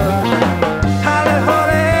 Hollywood. Holly,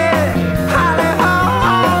 holy, Holly, holy,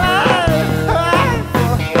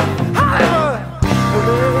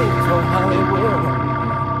 hooray for Hollywood.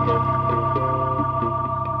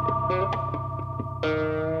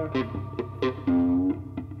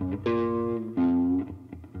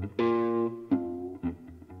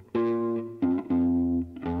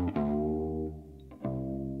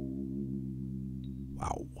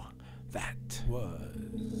 Wow, that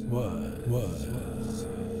was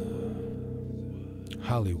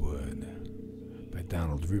Hollywood by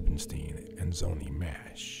Donald Rubinstein and Zoni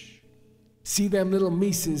Mash. See them little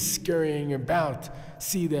mices scurrying about,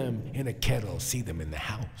 see them in a kettle, see them in the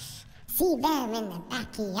house. See them in the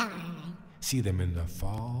backyard. See them in the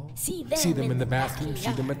fall. See them in the bathroom.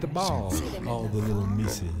 See them at the ball. All the little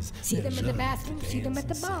nieces. See them in the bathroom. See them at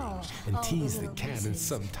the ball. And tease the cat and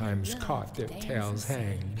sometimes caught their tails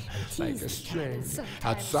hang like a string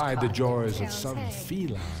outside the jaws of some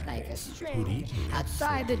feline who'd eat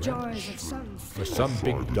outside the jaws of some for some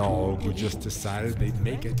big dog who just decided they'd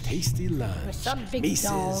make a tasty lunch.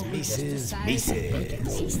 Mises.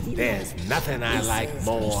 There's nothing I like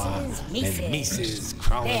more than Mises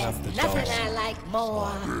crawling up the door. I like more.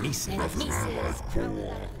 Mises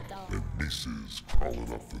crawling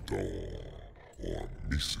up the door, or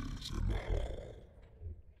Mises in the hall.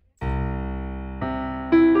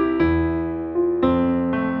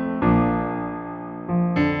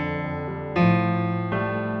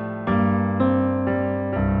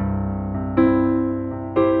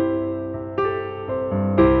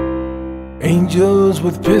 Angels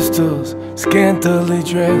with pistols, scantily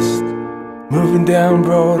dressed, moving down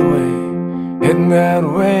Broadway, heading out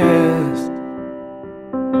west.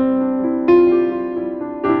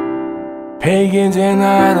 Pagans and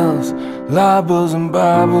idols, libels and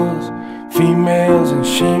Bibles, females and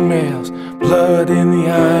she-males, blood in the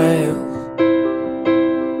aisles.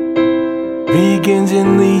 Vegans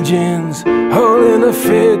and legions, all in a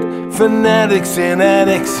fit, fanatics and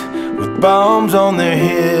addicts with bombs on their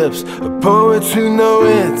hips, poets who know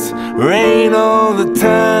it's rain all the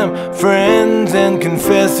time, friends and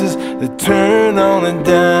confessors that turn on a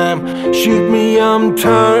dime. Shoot me, I'm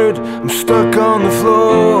tired, I'm stuck on the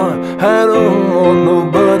floor, I don't want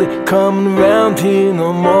nobody coming around here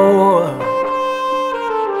no more.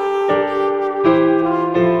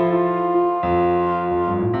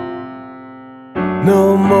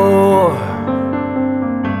 No more.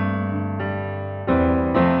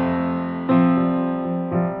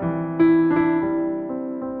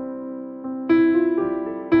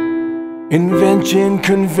 Invention,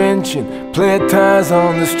 convention, plaid ties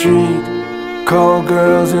on the street, call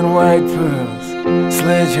girls in white pearls,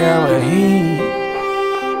 sledgehammer heat.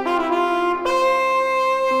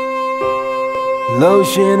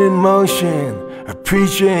 Lotion in motion, a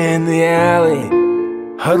preacher in the alley,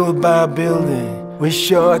 huddled by a building with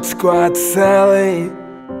short squat Sally.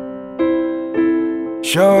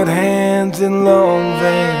 Short hands and long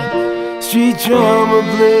van, street drummer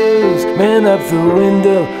blues, man up the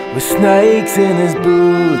window with snakes in his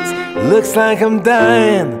boots. Looks like I'm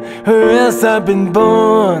dying, or else I've been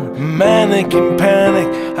born. Manic and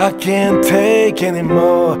panic, I can't take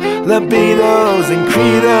anymore. Libidos and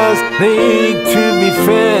credos need to be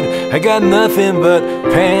fed. I got nothing but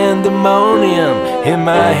pandemonium in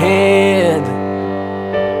my head.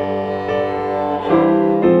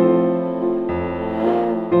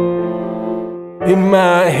 In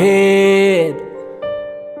my head.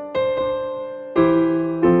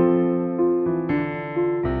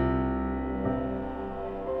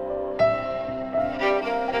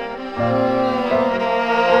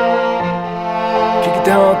 Kick it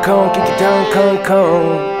down, con, kick it down,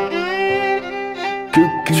 con.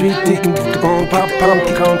 Treat it, boom, pop, pop,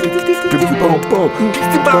 con, kick it, boom, boom, kick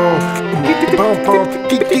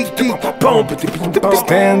it, boom, boom.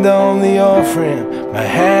 Stand on the off-ramp, my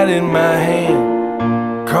hat in my hand.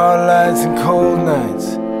 Car lights and cold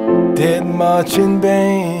nights, dead marching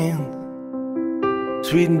band.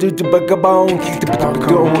 Sweet and do the bugabone, keep the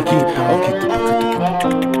bugabone, keep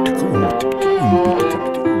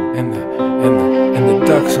and the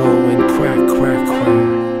ducks all went quack, quack, quack.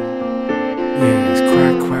 Yes,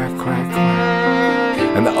 quack, quack, quack,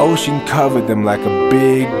 quack. And the ocean covered them like a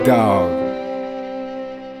big dog.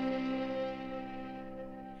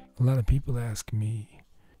 A lot of people ask me,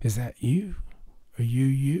 is that you? Are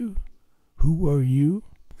you? Who are you?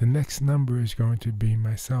 The next number is going to be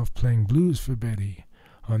myself playing blues for Betty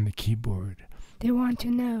on the keyboard. They want to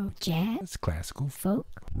know, jazz? It's classical. Folk?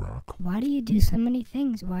 Rock. Why do you do so many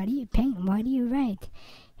things? Why do you paint? Why do you write?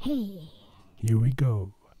 Hey. Here we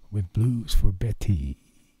go with blues for Betty.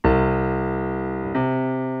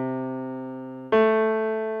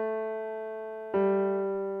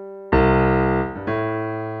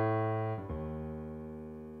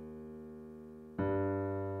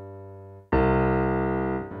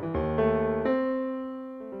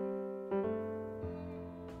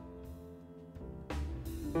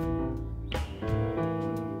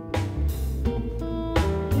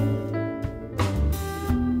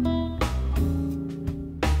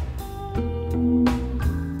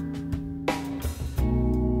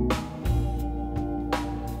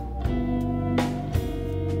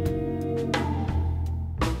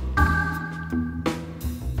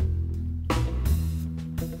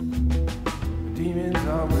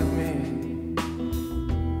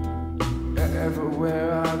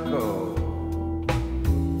 everywhere I go.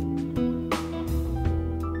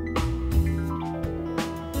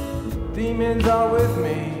 Demons are with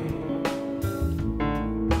me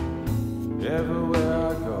everywhere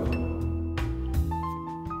I go.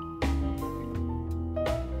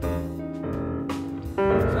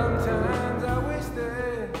 Sometimes I wish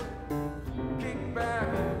they'd kick back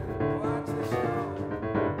and watch the show.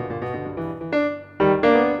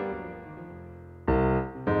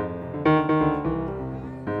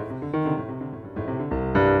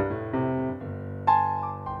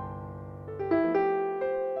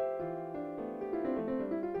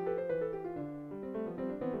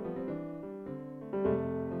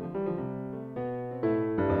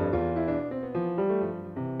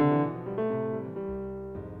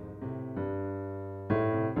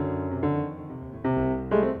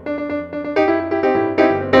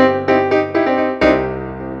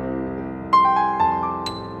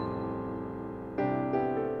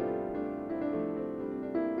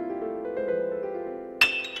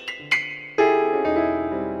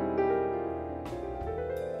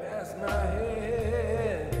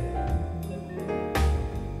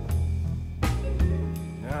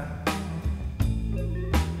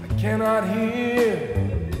 Cannot hear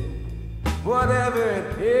whatever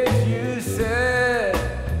it is you said.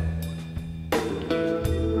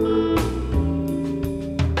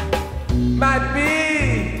 Might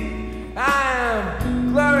be I am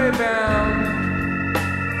glory bound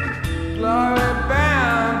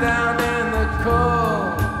down in the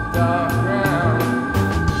cold dark ground.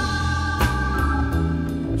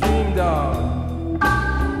 Dream dog,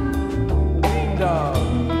 dream dog,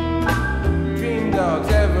 dream dogs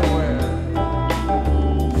everywhere.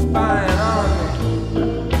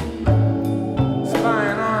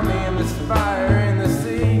 Spying on me in this fire in the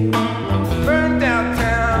sea. Burned out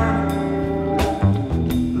town,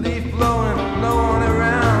 leaf blowing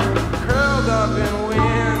around, curled up in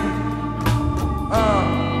wind.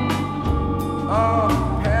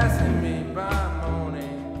 Oh, passing me by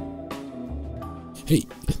moaning. Hey,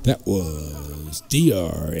 that was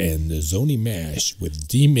DR and the Zony Mash with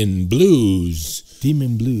Demon Blues.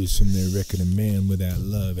 Demon Blues from their record A Man Without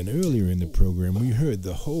Love. And earlier in the program, we heard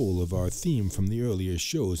the whole of our theme from the earlier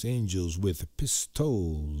shows, Angels with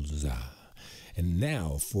Pistols. And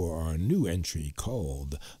now for our new entry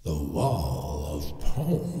called The Wall of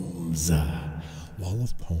Poems. Wall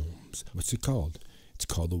of Poems. What's it called? It's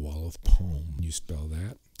called The Wall of Poems. You spell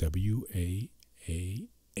that? W-A-A-A.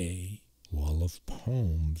 Wall of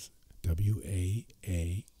Poems.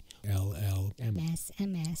 W-A-A. L-L-M-S-M-S-L-O.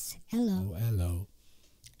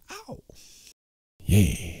 Ow.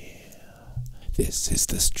 Yeah. This is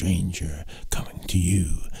the stranger coming to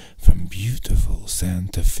you from beautiful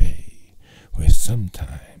Santa Fe, where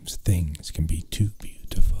sometimes things can be too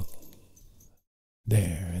beautiful.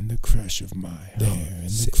 There in the crush of my heart,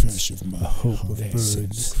 a hope of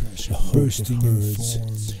birds, bursting in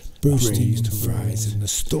form, bursting to rise in the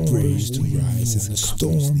storm, raised to rise in the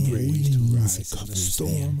storm, raised to rise in the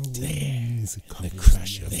storm. There, the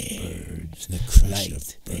crush of birds, the crush of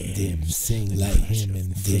birds, dim sing like him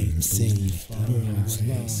and dim sing, birds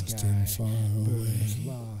lost and far away,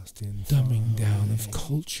 dumbing down of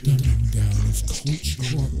culture,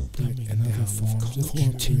 corporate and other forms of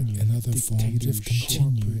continue, and other forms of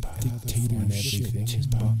continue, dictatorship,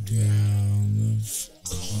 down of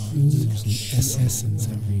the essence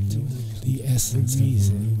of renewal, the essence of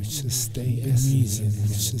reason which sustains,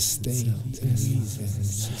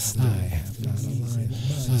 I have not aligned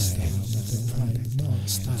myself with the product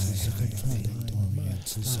orient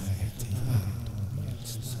society.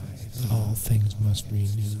 All things must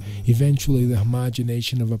renew. Eventually the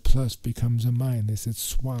homogenation of a plus becomes a minus. It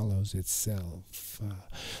swallows itself.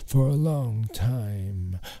 For a long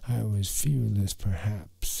time I was fearless,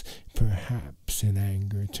 perhaps in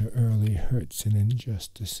anger to early hurts and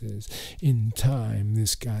injustices. In time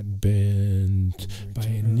this got bent by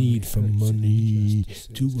a need for money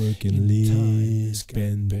to work and live,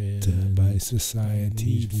 bent by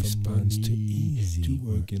society's response to easy to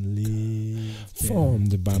work and live,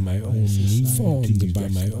 formed by my own need, formed by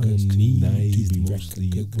my own need to be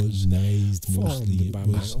recognized, mostly by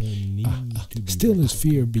my own need. Still as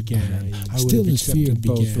fear began, I would have accepted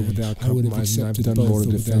both, but without compromising. I've done more to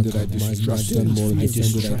defend it. I distrusted, done more to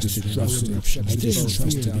defend it. I distrusted. I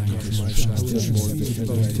distrusted. I done more to defend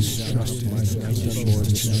it. I distrusted. I've done more to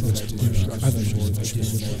distrust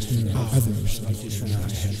others. I did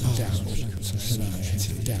not have doubt in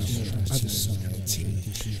society.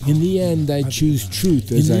 In the end, I choose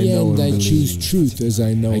truth as I know and believe. I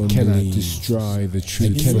cannot destroy the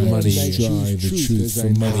truth for money.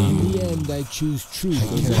 In the end, I choose truth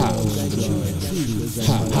as I know and believe.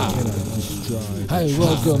 I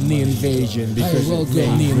welcome the invasion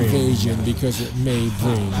because it may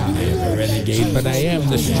bring. I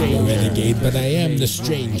am a renegade, but I am the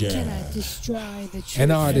stranger.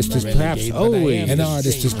 An artist is perhaps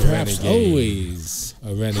always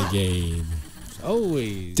a renegade.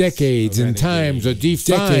 Always. Decades and times are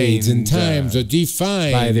defined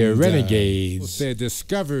by their renegades, their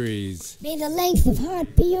discoveries. May the length of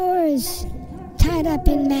heart be yours, tied up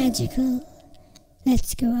in magical.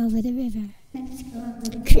 Let's go over the river.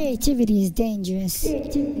 Creativity is dangerous.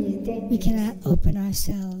 We cannot open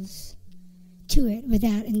ourselves to it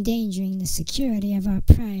without endangering the security of our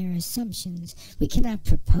prior assumptions. We cannot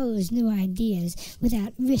propose new ideas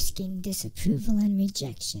without risking disapproval and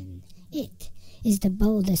rejection. It is the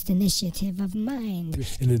boldest initiative of mind.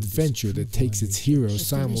 An adventure that takes its hero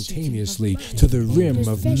simultaneously to the rim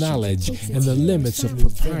of knowledge and the limits of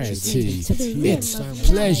propriety. Its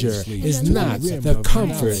pleasure is not the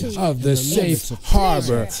comfort of the safe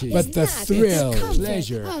harbor, but the thrill.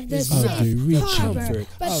 Pleasure is not the comfort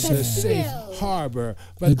of the safe harbor,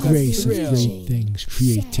 but the grace of great things,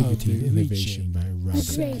 creativity and innovation by Robin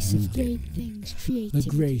Holcomb. The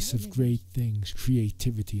grace of great things,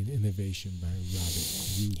 creativity and innovation by Robin.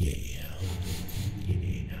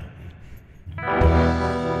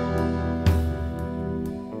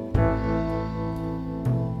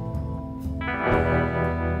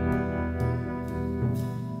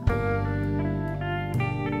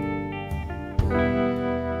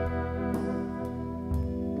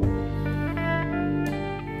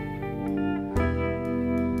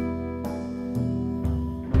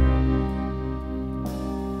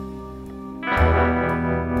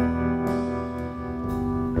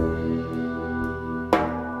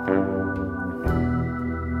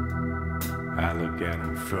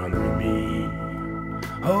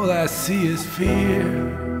 All I see is fear.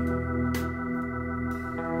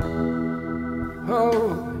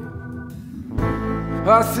 Oh,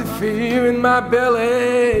 I see fear in my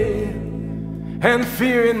belly and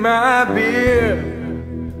fear in my beer.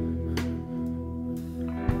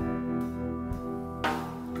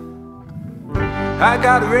 I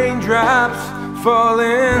got raindrops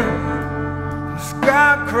falling from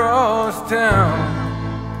sky across town.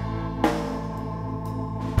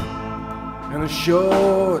 And a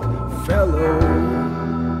short fellow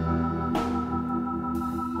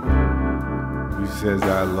who says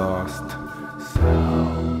I lost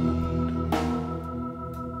sound.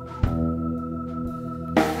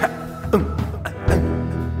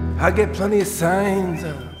 I get plenty of signs,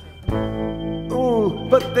 oh,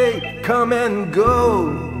 but they come and go.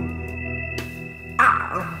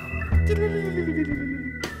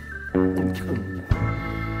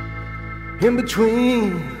 In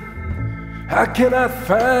between, I cannot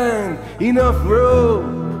find enough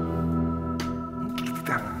room.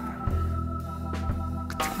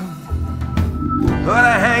 But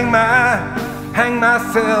I hang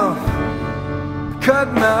myself,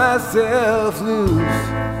 cut myself loose.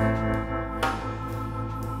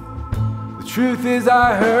 The truth is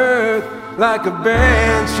I hurt like a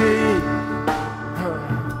banshee.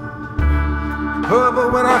 Oh,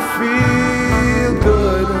 but when I feel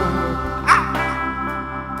good,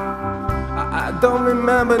 I don't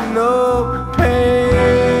remember no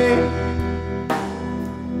pain.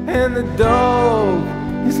 And the dog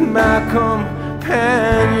is my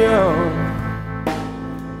companion.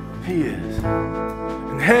 He is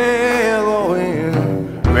in hail or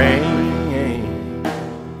in rain.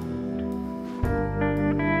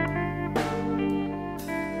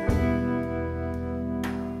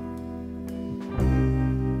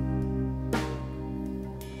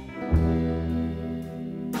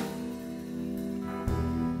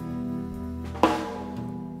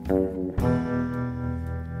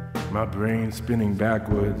 My brain's spinning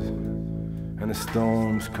backwards and the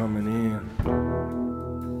storm's coming in.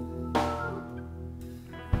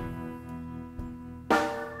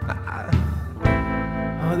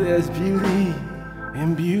 Oh, there's beauty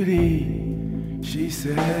in beauty, she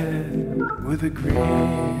said with a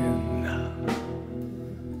grin.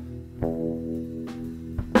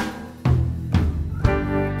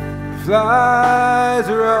 Flies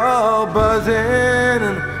are all buzzing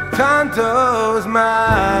and Tonto's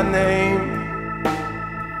my name.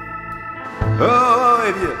 Oh,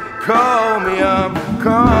 if you call me, I'm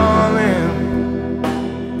calling.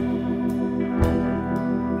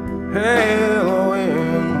 Hail or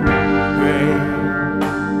in rain.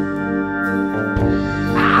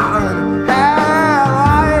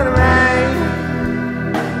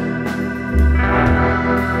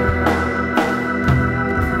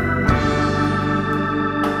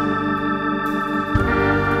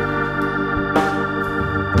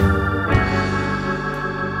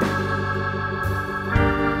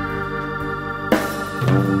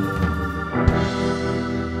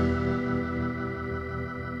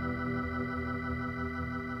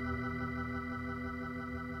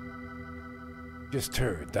 Just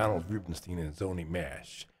heard Donald Rubinstein and Zoni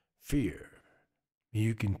Mash. Fear. May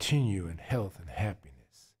you continue in health and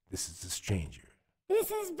happiness. This is The Stranger. This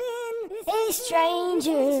has been a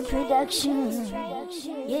Stranger production.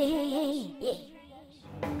 Yeah.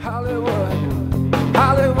 Hollywood,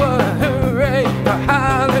 Hollywood, hooray for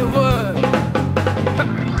Hollywood.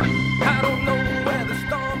 I don't know where the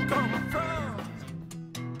storm comes from.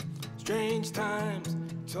 Strange times,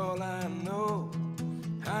 it's all I know.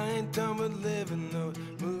 I ain't done with living, no,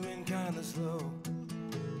 moving kinda slow.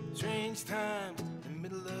 Strange times in the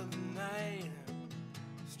middle of the night.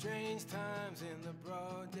 Strange times in the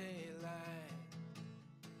broad daylight.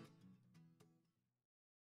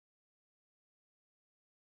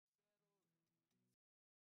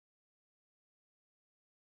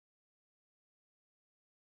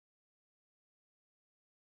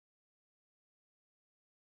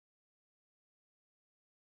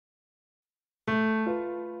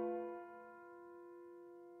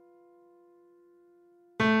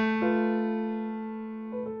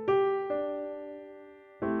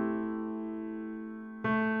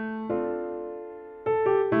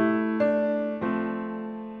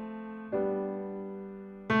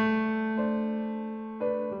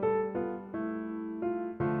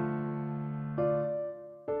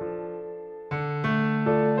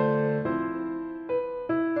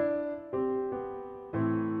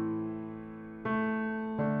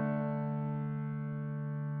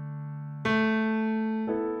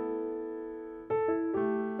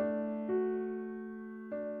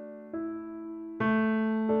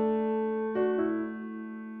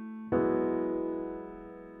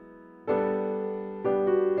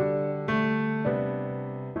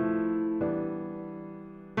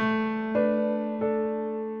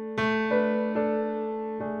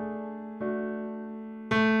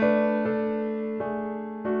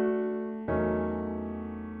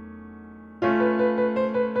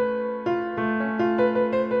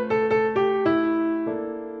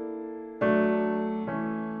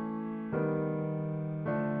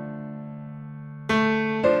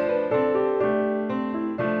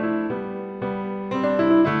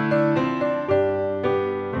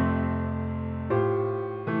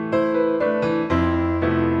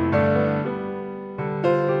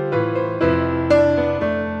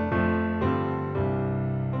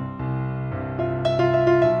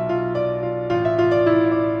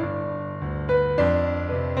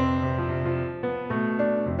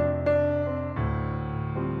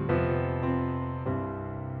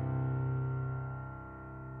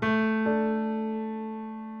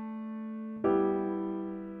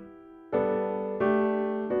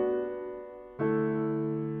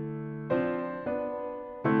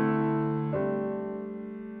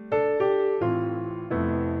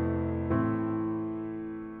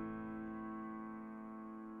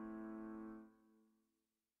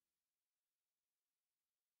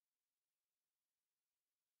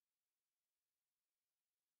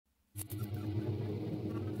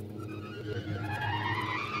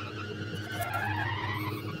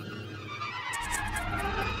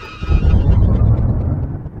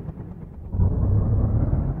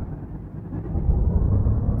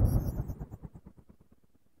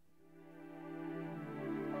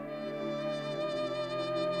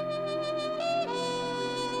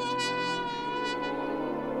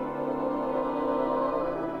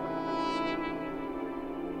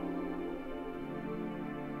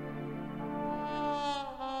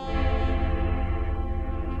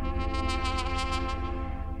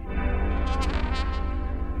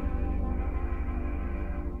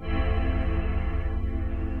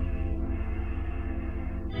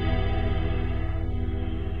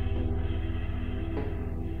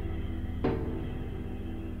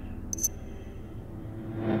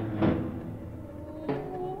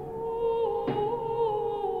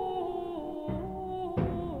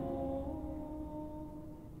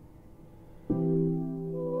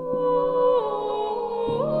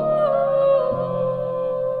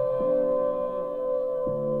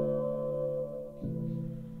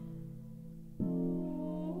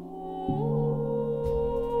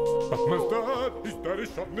 Batman's dead. He's dead.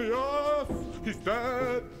 He's shot in the ass. He's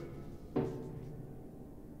dead.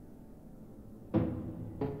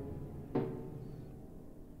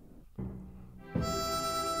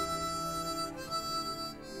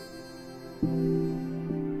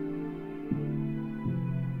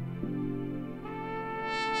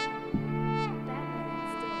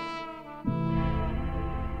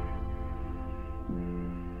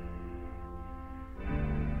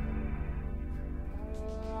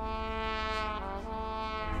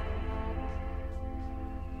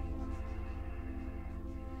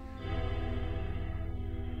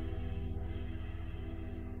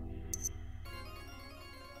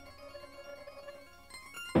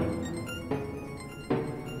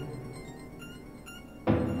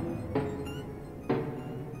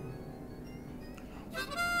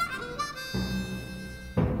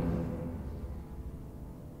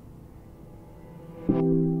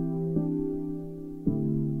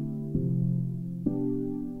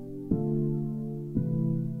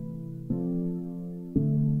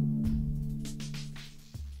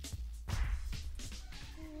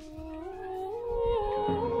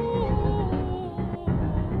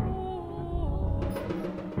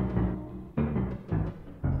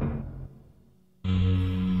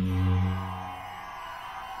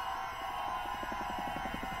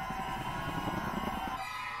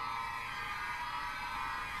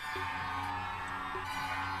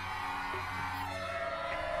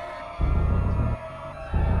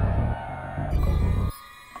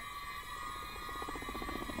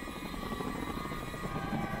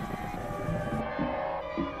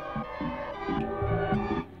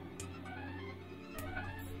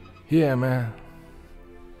 Yeah, man.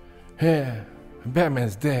 Yeah,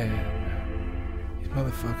 Batman's dead. He's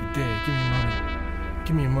motherfucker dead. Give me money.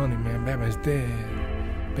 Give me your money, man. Batman's dead.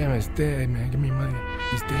 Batman's dead, man. Give me money.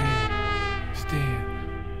 He's dead. He's dead.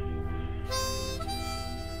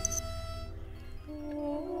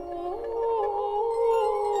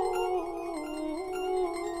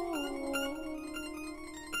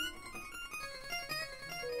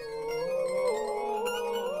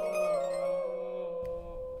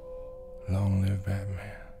 Long live Batman.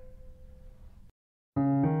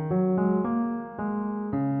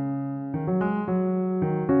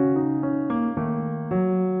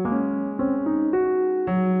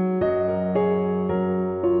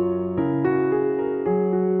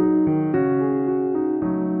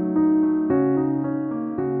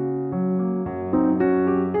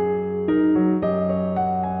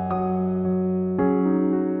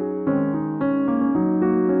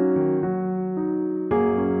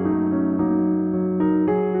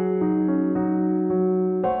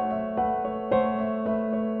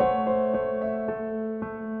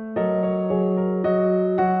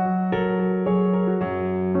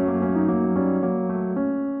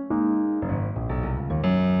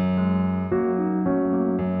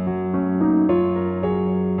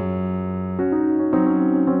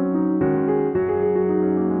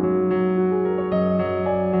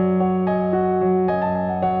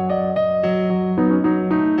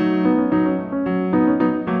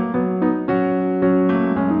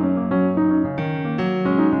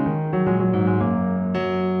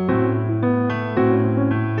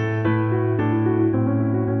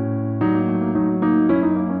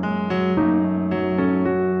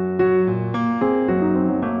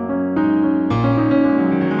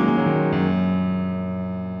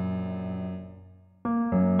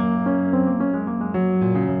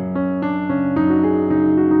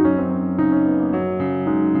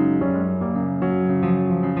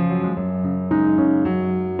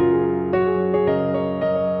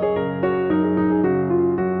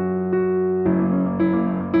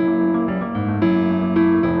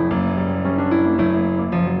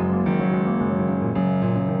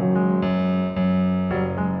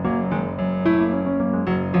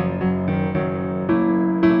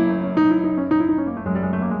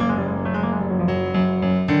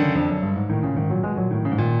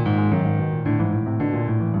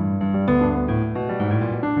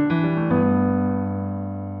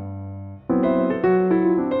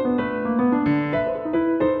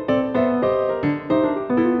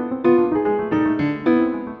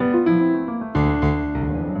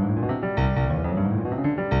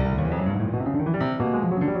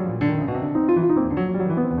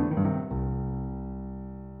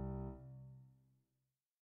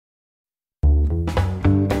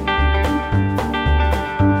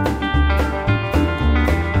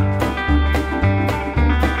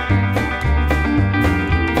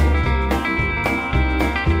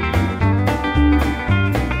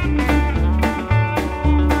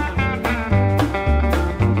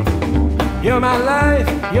 You're my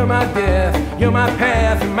life, you're my death, you're my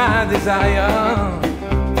path and my desire.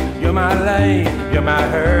 You're my light, you're my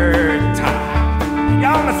hurt tie.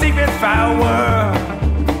 You're my secret foul world.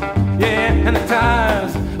 Yeah, and the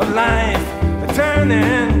tires of life are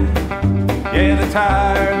turning. Yeah, the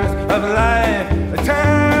tires of life are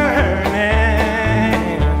turning.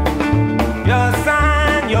 Your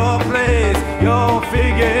sign, your place, your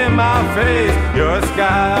figure in my face. Your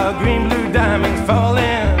sky of green, blue diamonds falling.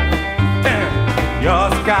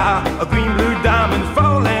 Your sky of green, blue diamonds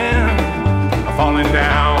falling, falling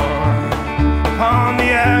down upon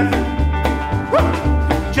the earth.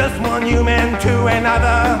 Woo! Just one human to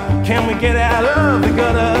another. Can we get out of the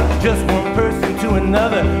gutter? Just one person to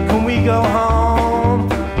another. Can we go home?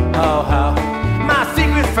 Oh, how my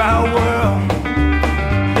secret foul world.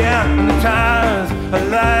 Yeah, and the tires of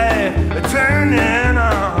life are turning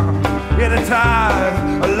on. Yeah, the tires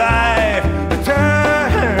of life are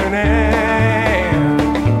turning.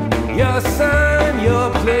 Your sun, your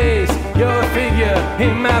place, your figure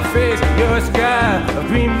in my face. Your sky of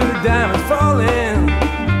green, blue diamonds falling.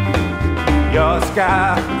 Your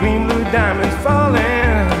sky of green, blue diamonds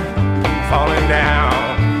falling, falling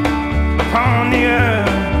down upon the earth.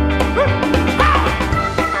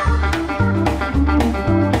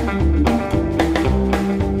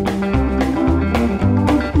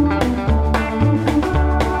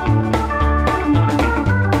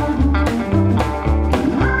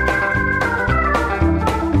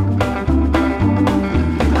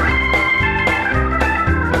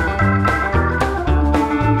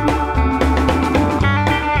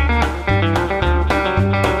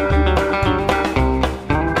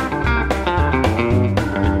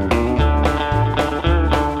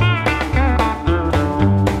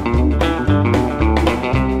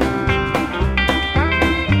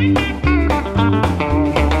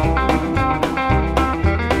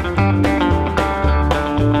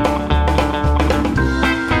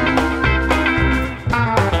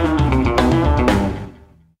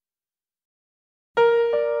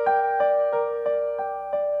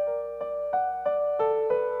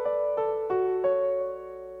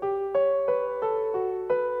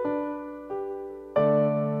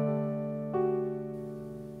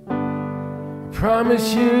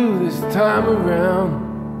 promise you this time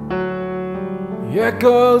around, the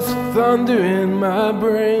echoes thunder in my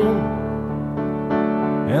brain,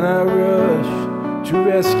 and I rush to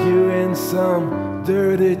rescue in some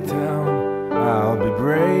dirty town. I'll be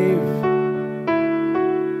brave.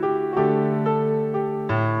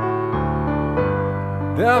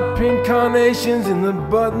 There are pink carnations in the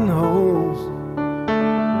buttonholes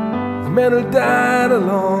of men who died a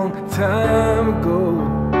long time ago,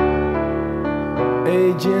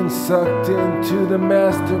 agents sucked into the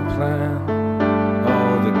master plan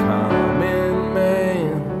of the common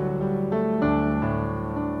man.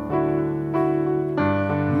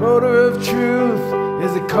 Motor of truth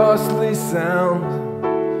is a costly sound,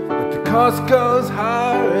 but the cost goes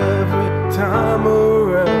higher every time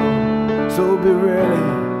around. So be ready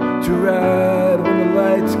to ride when the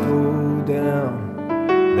lights go down.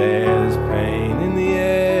 There's pain in the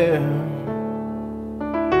air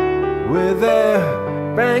with their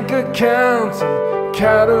bank accounts and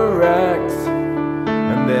cataracts,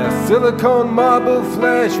 and their silicone marble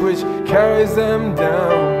flesh which carries them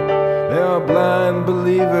down. They are blind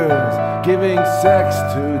believers giving sex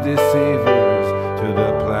to deceivers, to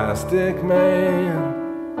the plastic man.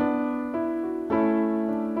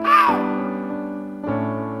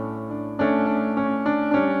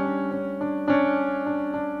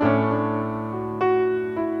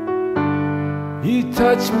 You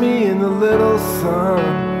touched me in the little sun,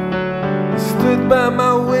 you stood by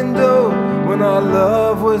my window when our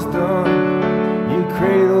love was done. You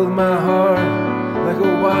cradled my heart like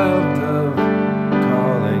a wild dove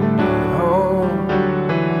calling me home.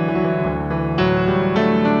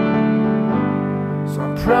 So I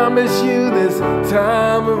promise you this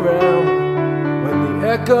time around, when the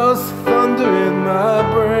echoes thunder in my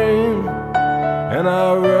brain, and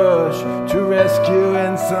I rush to rescue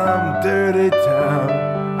in some dirty town,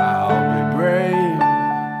 I'll be brave.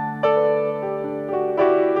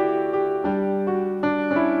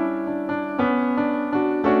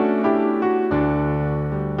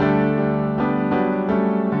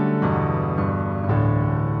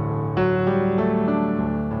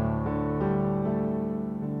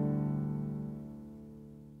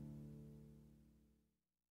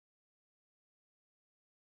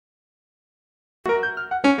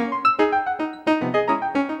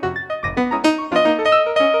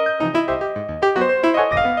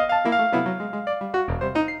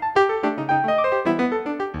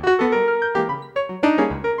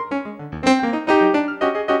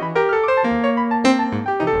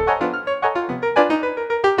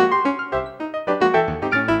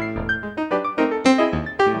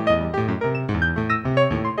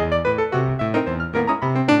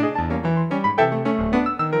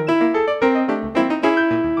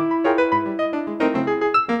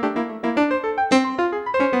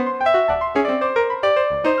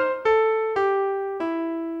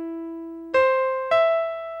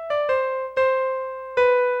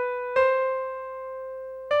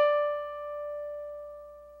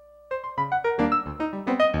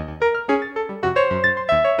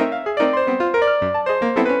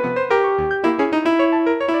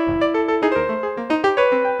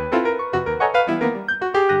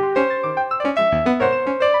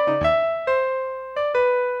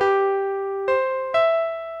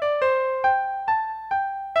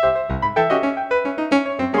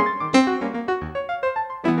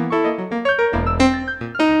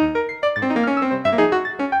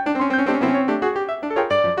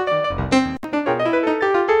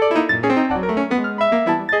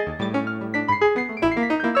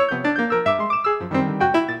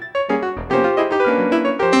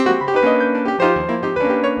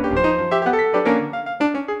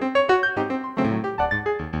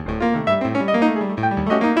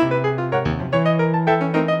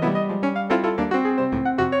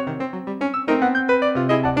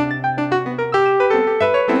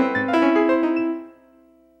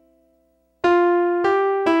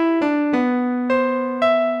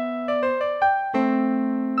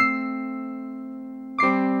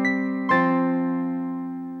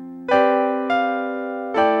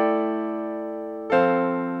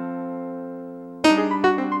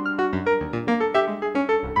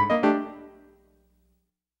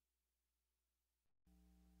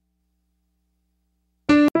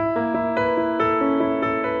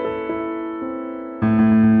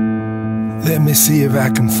 Let me see if I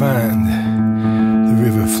can find the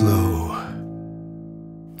river flow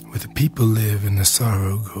where the people live and the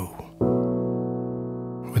sorrow go,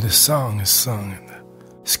 where the song is sung and the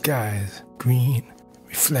sky is green,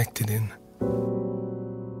 reflected in a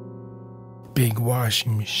big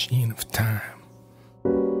washing machine of time.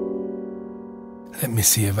 Let me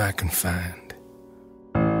see if I can find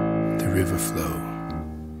river flow.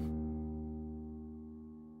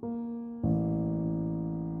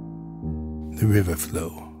 The river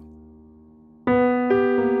flow.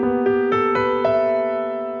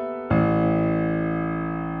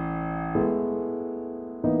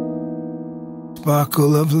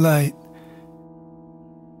 Sparkle of light,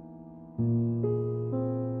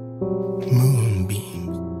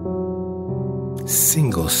 moonbeams,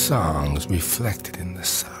 single songs reflected in the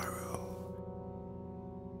sorrow,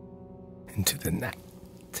 into the night.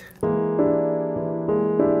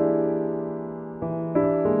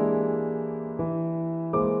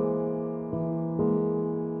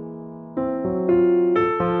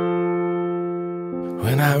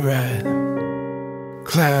 When I ride,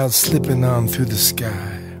 clouds slipping on through the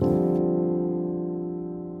sky,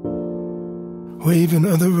 waving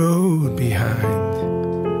on the road behind.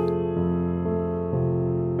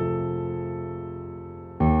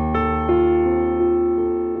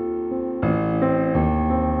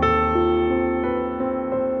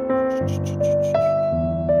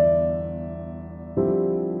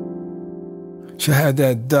 She'll have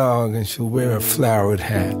that dog and she'll wear a flowered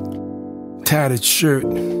hat, tattered shirt,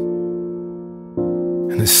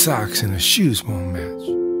 and her socks and her shoes won't match.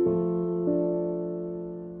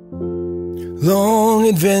 Long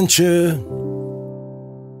adventure,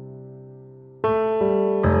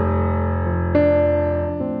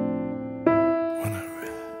 when I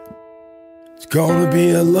ride, it's gonna be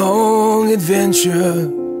a long adventure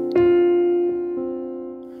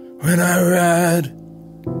when I ride.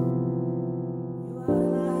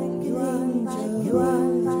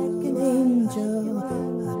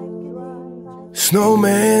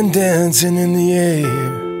 Snowman dancing in the air,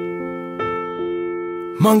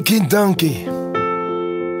 monkey donkey,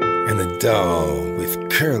 and a dog with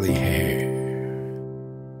curly hair.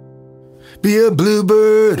 Be a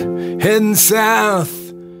bluebird heading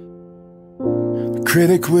south, a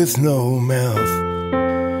critic with no mouth.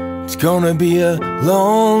 It's gonna be a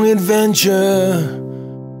long adventure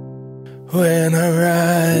when I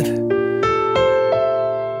ride.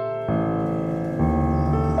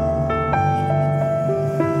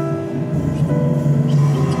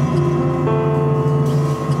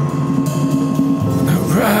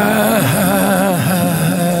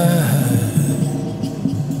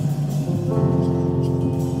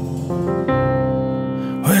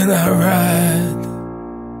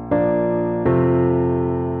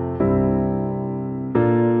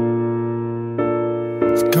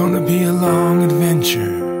 Gonna be a long adventure